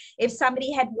 So if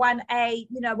somebody had won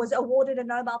was awarded a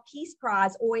Nobel Peace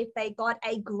Prize, or if they got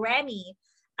a Grammy,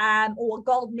 or a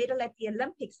gold medal at the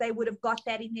Olympics, they would have got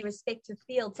that in their respective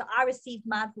field. So I received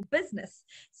mine for business.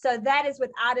 So that is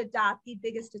without a doubt the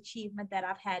biggest achievement that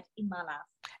I've had in my life.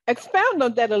 Expound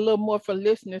on that a little more for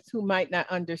listeners who might not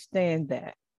understand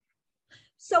that.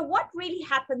 So what really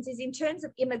happens is, in terms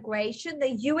of immigration, the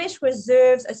US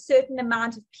reserves a certain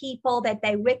amount of people that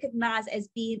they recognize as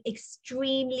being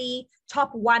extremely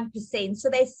top 1%.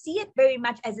 So they see it very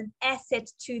much as an asset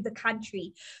to the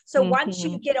country. So once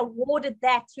you get awarded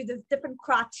that through the different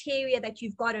criteria that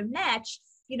you've got to match,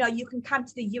 you can come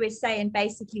to the USA and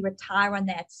basically retire on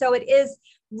that. So it is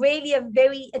really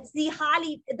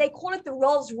they call it the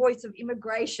Rolls Royce of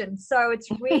immigration. So it's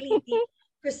really the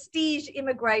prestige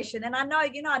immigration. And I know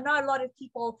a lot of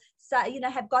people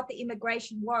have got the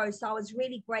immigration woes. So I was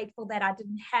really grateful that I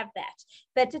didn't have that.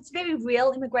 But it's very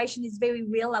real. Immigration is very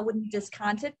real. I wouldn't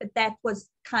discount it, but that was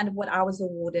kind of what I was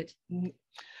awarded.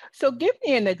 So give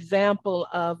me an example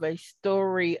of a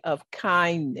story of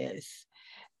kindness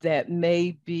that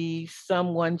maybe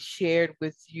someone shared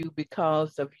with you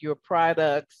because of your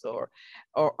products or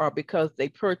because they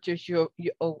purchased your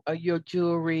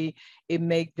jewelry. It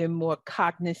made them more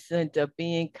cognizant of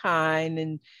being kind,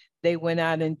 and they went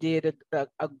out and did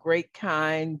a great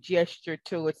kind gesture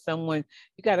towards someone.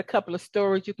 You got a couple of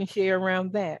stories you can share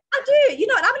around that? I do. You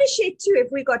know what? I'm going to share two if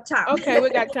we got time. Okay,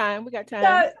 we got time.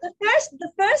 So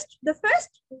the first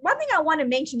one thing I want to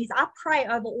mention is I pray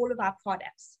over all of our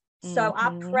products. So I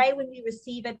pray when we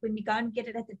receive it, when we go and get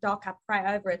it at the dock, I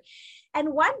pray over it.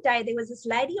 And one day there was this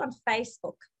lady on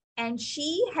Facebook, and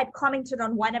she had commented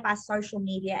on one of our social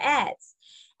media ads.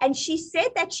 And she said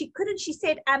that she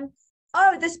said,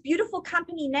 oh, this beautiful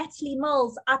company, Natalie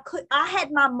Mills, I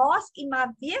had my mask in my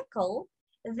vehicle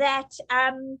that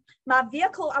I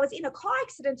was in a car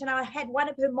accident and I had one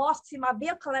of her masks in my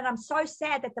vehicle, and I'm so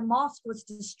sad that the mask was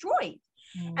destroyed.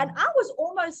 And I was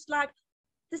almost like,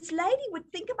 this lady would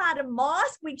think about a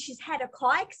mask when she's had a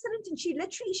car accident, and she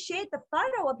literally shared the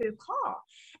photo of her car.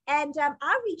 And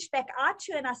I reached back out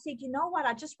to her and I said, you know what,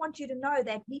 I just want you to know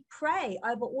that we pray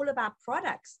over all of our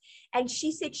products. And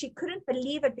she said she couldn't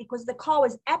believe it because the car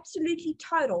was absolutely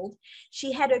totaled.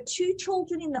 She had her 2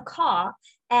 children in the car,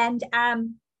 and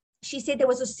she said there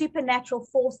was a supernatural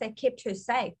force that kept her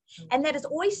safe. And that has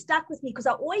always stuck with me, because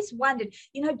I always wondered,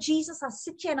 Jesus, I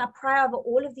sit here and I pray over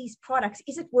all of these products.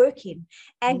 Is it working?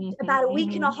 And about a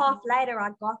week and a half later, I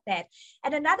got that.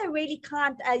 And another really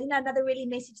another really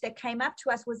message that came up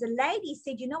to us was a lady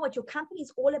said, you know what, your company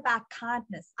is all about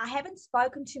kindness. I haven't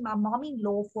spoken to my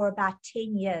mom-in-law for about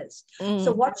 10 years.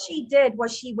 So what she did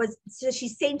was she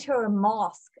sent her a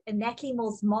mask, a Natalie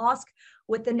Mills mask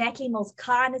with the Natalie Mills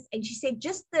kindness. And she said,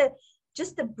 just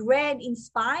the brand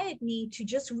inspired me to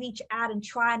just reach out and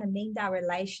try and amend our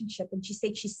relationship. And she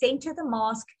said she sent her the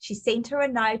mask, she sent her a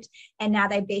note, and now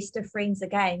they're best of friends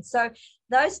again. So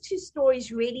those two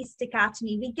stories really stick out to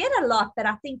me. We get a lot, but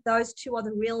I think those two are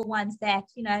the real ones that,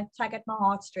 tug at my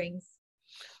heartstrings.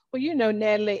 Well,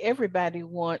 Natalie, everybody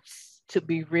wants to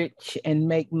be rich and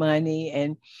make money.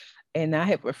 And I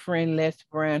have a friend, Les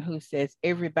Brown, who says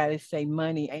everybody say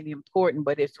money ain't important,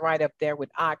 but it's right up there with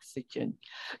oxygen.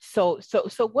 So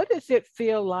what does it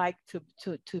feel like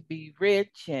to be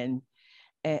rich and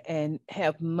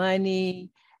have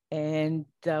money? And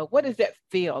what does that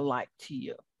feel like to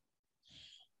you?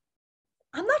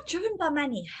 I'm not driven by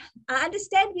money. I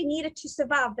understand we need it to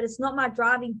survive, but it's not my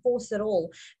driving force at all.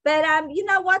 But you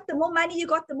know what? The more money you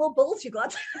got, the more bills you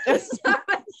got.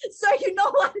 So you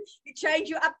know what?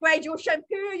 You upgrade your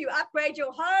shampoo, you upgrade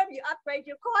your home, you upgrade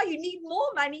your car. You need more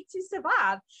money to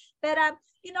survive. But I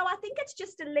think it's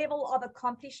just a level of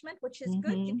accomplishment, which is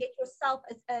good to get yourself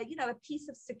a piece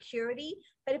of security.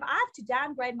 But if I have to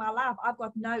downgrade my life, I've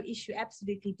got no issue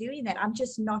absolutely doing that. I'm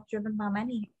just not driven by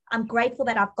money. I'm grateful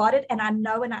that I've got it, and I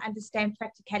know and I understand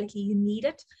practicality. You need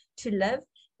it to live,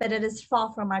 but it is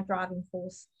far from my driving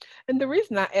force. And the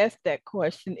reason I asked that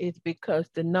question is because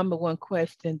the number one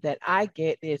question that I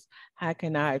get is, how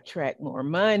can I attract more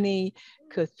money?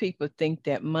 Because people think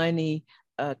that money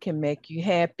can make you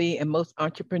happy, and most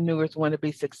entrepreneurs want to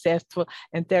be successful,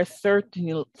 and there's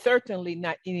certainly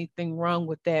not anything wrong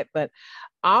with that. But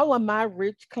all of my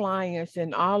rich clients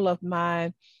and all of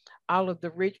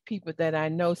the rich people that I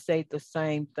know say the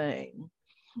same thing.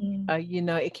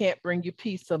 It can't bring you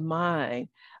peace of mind.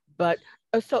 But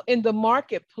so in the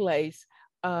marketplace,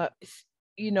 a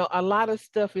lot of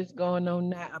stuff is going on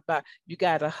now about you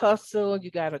got to hustle,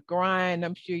 you got to grind.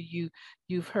 I'm sure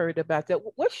you've heard about that.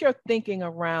 What's your thinking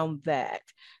around that?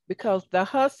 Because the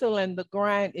hustle and the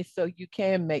grind is so you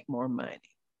can make more money.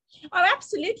 Oh,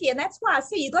 absolutely. And that's why I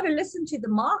say you got to listen to the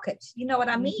market. You know what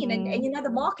I mean? And the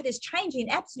market is changing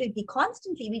absolutely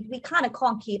constantly. We kind of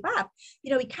can't keep up.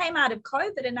 We came out of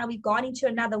COVID and now we've gone into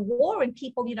another war, and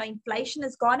people, inflation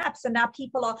has gone up. So now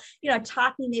people are,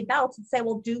 tightening their belts and say,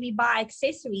 well, do we buy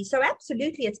accessories? So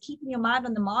absolutely, it's keeping your mind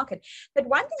on the market. But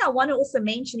one thing I want to also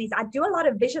mention is I do a lot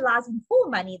of visualizing for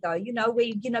money, though,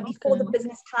 before the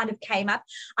business kind of came up,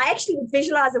 I actually would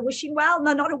visualize a wishing well.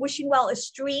 No, not a wishing well, a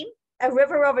stream. A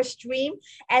river of a stream,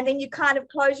 and then you kind of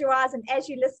close your eyes, and as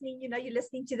you're listening, you're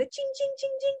listening to the ching, ching,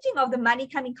 ching, ching, ching of the money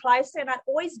coming closer. And I'd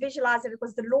always visualize it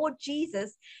was the Lord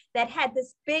Jesus that had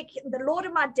this the Lord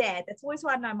of my dad. That's always who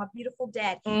I know, my beautiful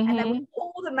dad. And they would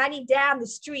pour the money down the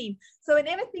stream. So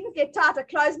whenever things get tight, I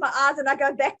close my eyes and I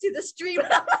go back to the stream.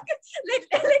 And I'm like,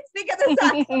 let's figure this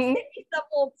out.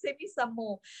 Send me some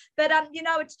more. But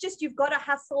it's just, you've got to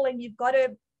hustle, and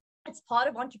it's part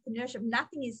of entrepreneurship.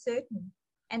 Nothing is certain.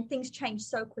 And things change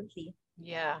so quickly.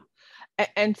 Yeah.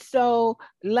 And so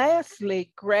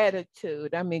lastly,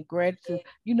 gratitude. Gratitude.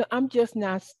 I'm just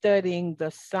now studying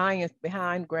the science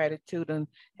behind gratitude and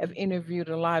have interviewed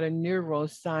a lot of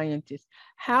neuroscientists.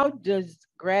 How does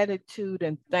gratitude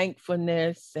and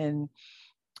thankfulness and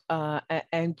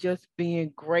just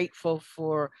being grateful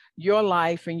for your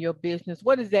life and your business,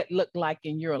 what does that look like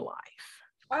in your life?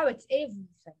 Oh, it's everything.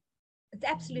 It's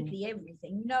absolutely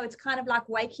everything. It's kind of like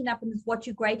waking up and it's what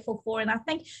you're grateful for. And I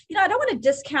think, I don't want to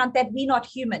discount that we're not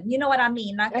human. You know what I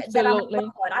mean? Like, absolutely.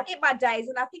 That I get my days.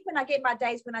 And I think when I get my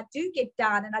days, when I do get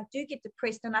down and I do get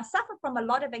depressed, and I suffer from a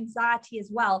lot of anxiety as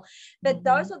well. But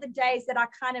those are the days that I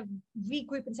kind of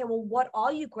regroup and say, well, what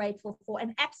are you grateful for?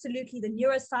 And absolutely the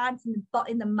neuroscience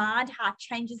in the mind, how it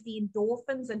changes the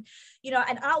endorphins. And,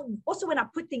 and I'll also, when I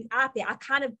put things out there, I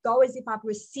kind of go as if I've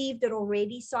received it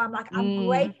already. So I'm like, I'm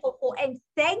grateful for, and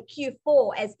thank you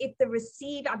for, as if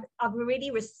I've already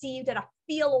received it. I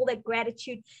feel all that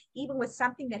gratitude, even with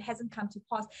something that hasn't come to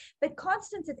pass. But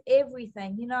Constance, it's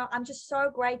everything. I'm just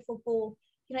so grateful for,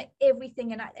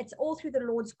 everything. And it's all through the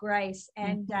Lord's grace.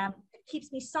 And it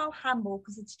keeps me so humble,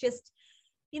 because it's just,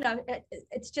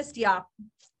 it's just, yeah.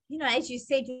 As you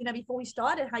said, before we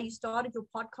started, how you started your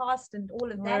podcast and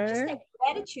all of that, just that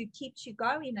gratitude keeps you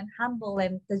going and humble,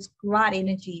 and there's great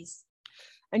energies.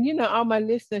 And all my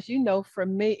listeners, for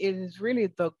me, it is really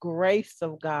the grace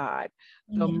of God,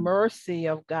 the mercy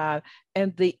of God,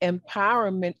 and the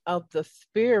empowerment of the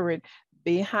Spirit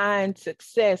behind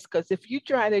success. Because if you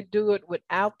try to do it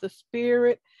without the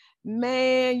Spirit,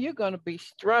 man, you're going to be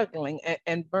struggling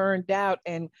and burned out.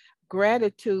 And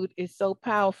gratitude is so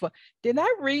powerful. Did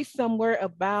I read somewhere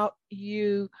about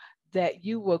you that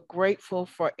you were grateful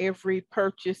for every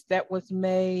purchase that was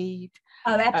made?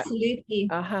 Oh, absolutely.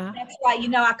 That's why,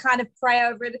 I kind of pray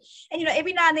over it. And,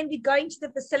 every now and then we go into the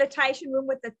facilitation room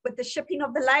with the shipping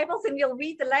of the labels, and you'll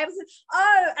read the labels.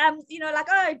 And,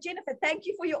 oh, Jennifer, thank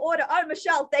you for your order. Oh,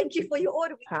 Michelle, thank you for your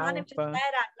order. We kind of just say it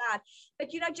out loud. But,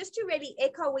 just to really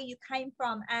echo where you came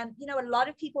from, a lot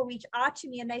of people reach out to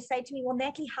me and they say to me, well,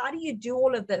 Natalie, how do you do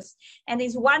all of this? And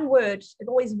there's one word: it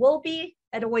always will be,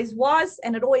 it always was,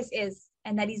 and it always is.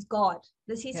 And that is God.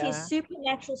 This is his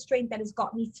supernatural strength that has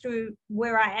got me through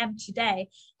where I am today.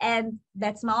 And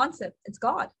that's my answer. It's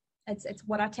God. It's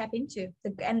what I tap into.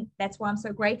 And that's why I'm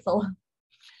so grateful.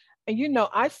 And,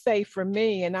 I say for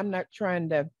me, and I'm not trying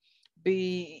to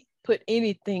put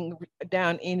anything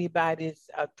down anybody's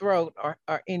throat or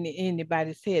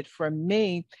anybody's head. For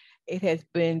me, it has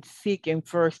been seeking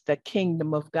first the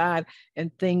kingdom of God,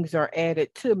 and things are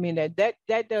added to me. Now,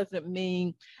 that doesn't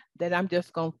mean that I'm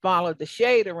just going to follow the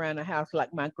shade around the house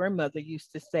like my grandmother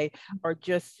used to say, or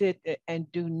just sit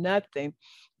and do nothing.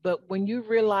 But when you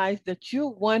realize that you're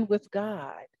one with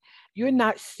God, you're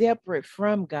not separate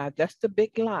from God. That's the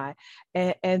big lie.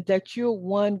 And that you're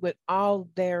one with all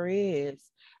there is.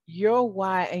 Your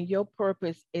why and your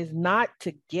purpose is not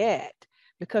to get.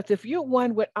 Because if you're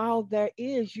one with all there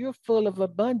is, you're full of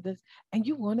abundance and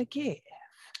you want to give.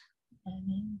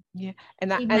 Mm-hmm. Yeah,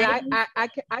 and I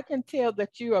can tell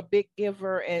that you're a big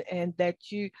giver, and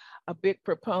that you a big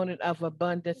proponent of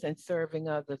abundance and serving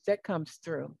others. That comes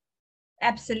through.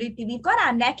 Absolutely. We've got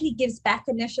our Natalie Gives Back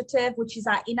initiative, which is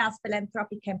our in-house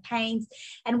philanthropic campaigns.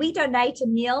 And we donate a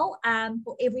meal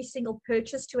for every single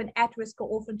purchase to an at-risk or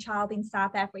orphan child in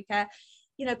South Africa,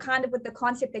 kind of with the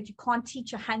concept that you can't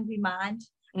teach a hungry mind.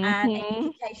 And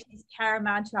education is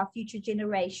paramount to our future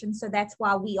generations. So that's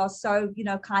why we are so,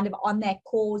 kind of on that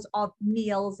cause of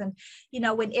meals. And,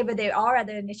 whenever there are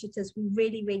other initiatives, we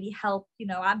really, really help.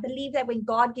 I believe that when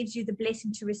God gives you the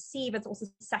blessing to receive, it's also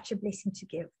such a blessing to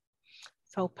give.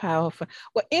 So powerful.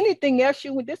 Well, anything else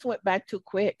this went by too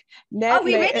quick.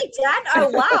 Natalie, we already done? Oh,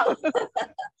 wow.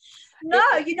 No,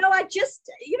 I just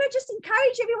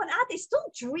encourage everyone out there, still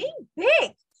dream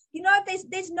big.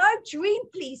 There's no dream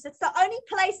police. It's the only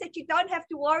place that you don't have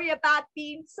to worry about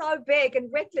being so big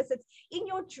and reckless. It's in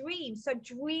your dreams. So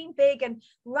dream big and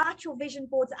write your vision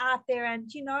boards out there. And,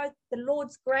 the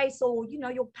Lord's grace or,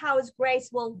 your power's grace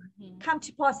will come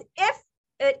to pass if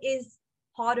it is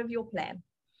part of your plan.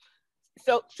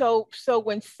 So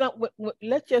when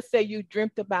let's just say you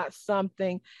dreamt about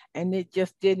something and it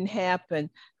just didn't happen,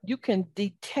 you can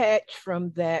detach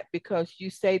from that because you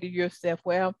say to yourself,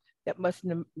 well, that must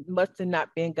have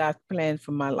not been God's plan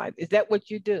for my life. Is that what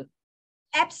you do?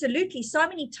 Absolutely. So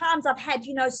many times I've had,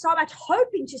 so much hope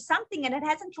into something and it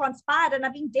hasn't transpired, and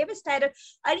I've been devastated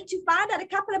only to find out a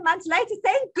couple of months later,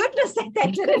 thank goodness that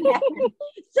didn't happen.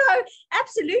 So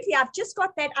absolutely. I've just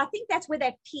got that. I think that's where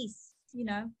that peace,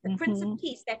 the Prince of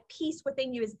Peace, that peace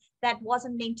within you is that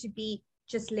wasn't meant to be,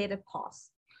 just let it pass.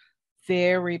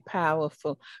 Very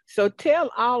powerful. So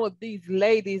tell all of these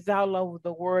ladies all over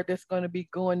the world that's going to be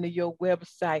going to your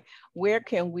website, where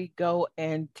can we go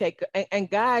and take, and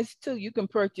guys too, you can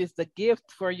purchase the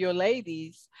gift for your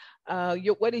ladies.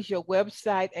 What is your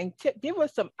website? And give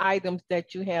us some items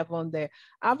that you have on there.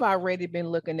 I've already been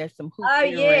looking at some hoop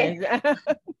earrings. Yeah.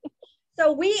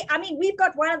 So we've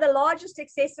got one of the largest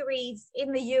accessories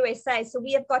in the USA. So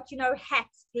we have got,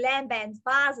 hats, glam bands,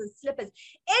 vases, slippers,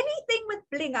 anything with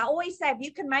bling. I always say, if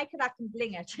you can make it, I can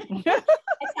bling it.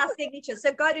 It's our signature.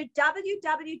 So go to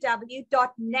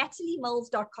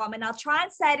www.nataliemills.com, and I'll try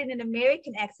and say it in an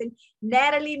American accent,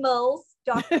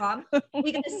 nataliemills.com.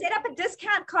 We're going to set up a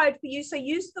discount code for you. So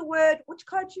use the word, which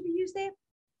code should we use there?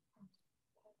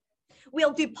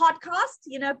 We'll do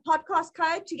podcast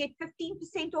code to get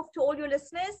 15% off to all your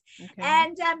listeners. Okay.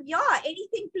 And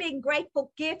anything bling, great for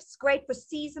gifts, great for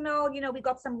seasonal. We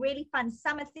got some really fun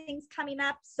summer things coming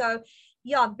up. So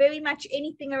very much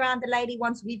anything around the lady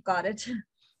wants, we've got it.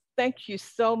 Thank you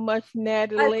so much,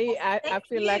 Natalie. I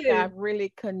feel like I've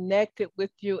really connected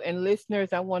with you. And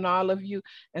listeners, I want all of you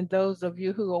and those of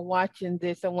you who are watching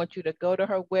this, I want you to go to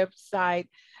her website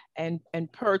and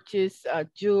purchase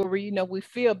jewelry. We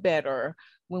feel better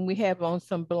when we have on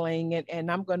some bling, and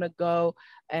I'm going to go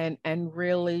and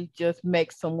really just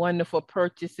make some wonderful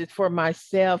purchases for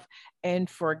myself and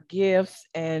for gifts.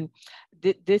 And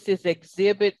this is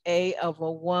exhibit A of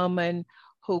a woman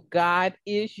who God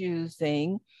is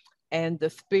using, and the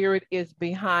Spirit is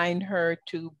behind her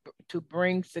to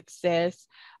bring success,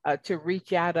 to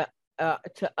reach out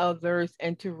to others,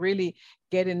 and to really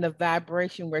get in the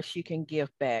vibration where she can give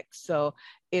back. So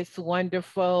it's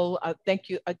wonderful. Thank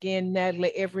you again,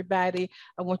 Natalie. Everybody,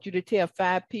 I want you to tell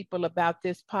 5 people about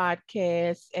this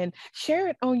podcast and share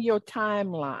it on your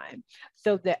timeline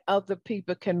so that other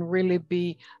people can really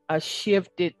be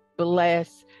shifted,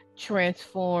 blessed,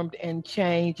 transformed, and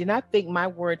changed. And I think my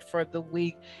word for the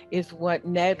week is what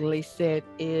Natalie said,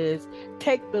 is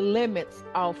take the limits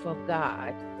off of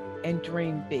God and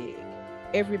dream big.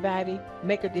 Everybody,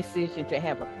 make a decision to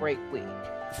have a great week.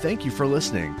 Thank you for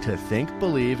listening to Think,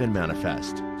 Believe, and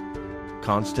Manifest.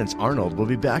 Constance Arnold will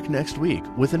be back next week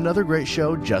with another great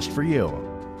show just for you.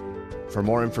 For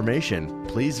more information,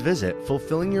 please visit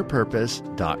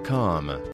fulfillingyourpurpose.com.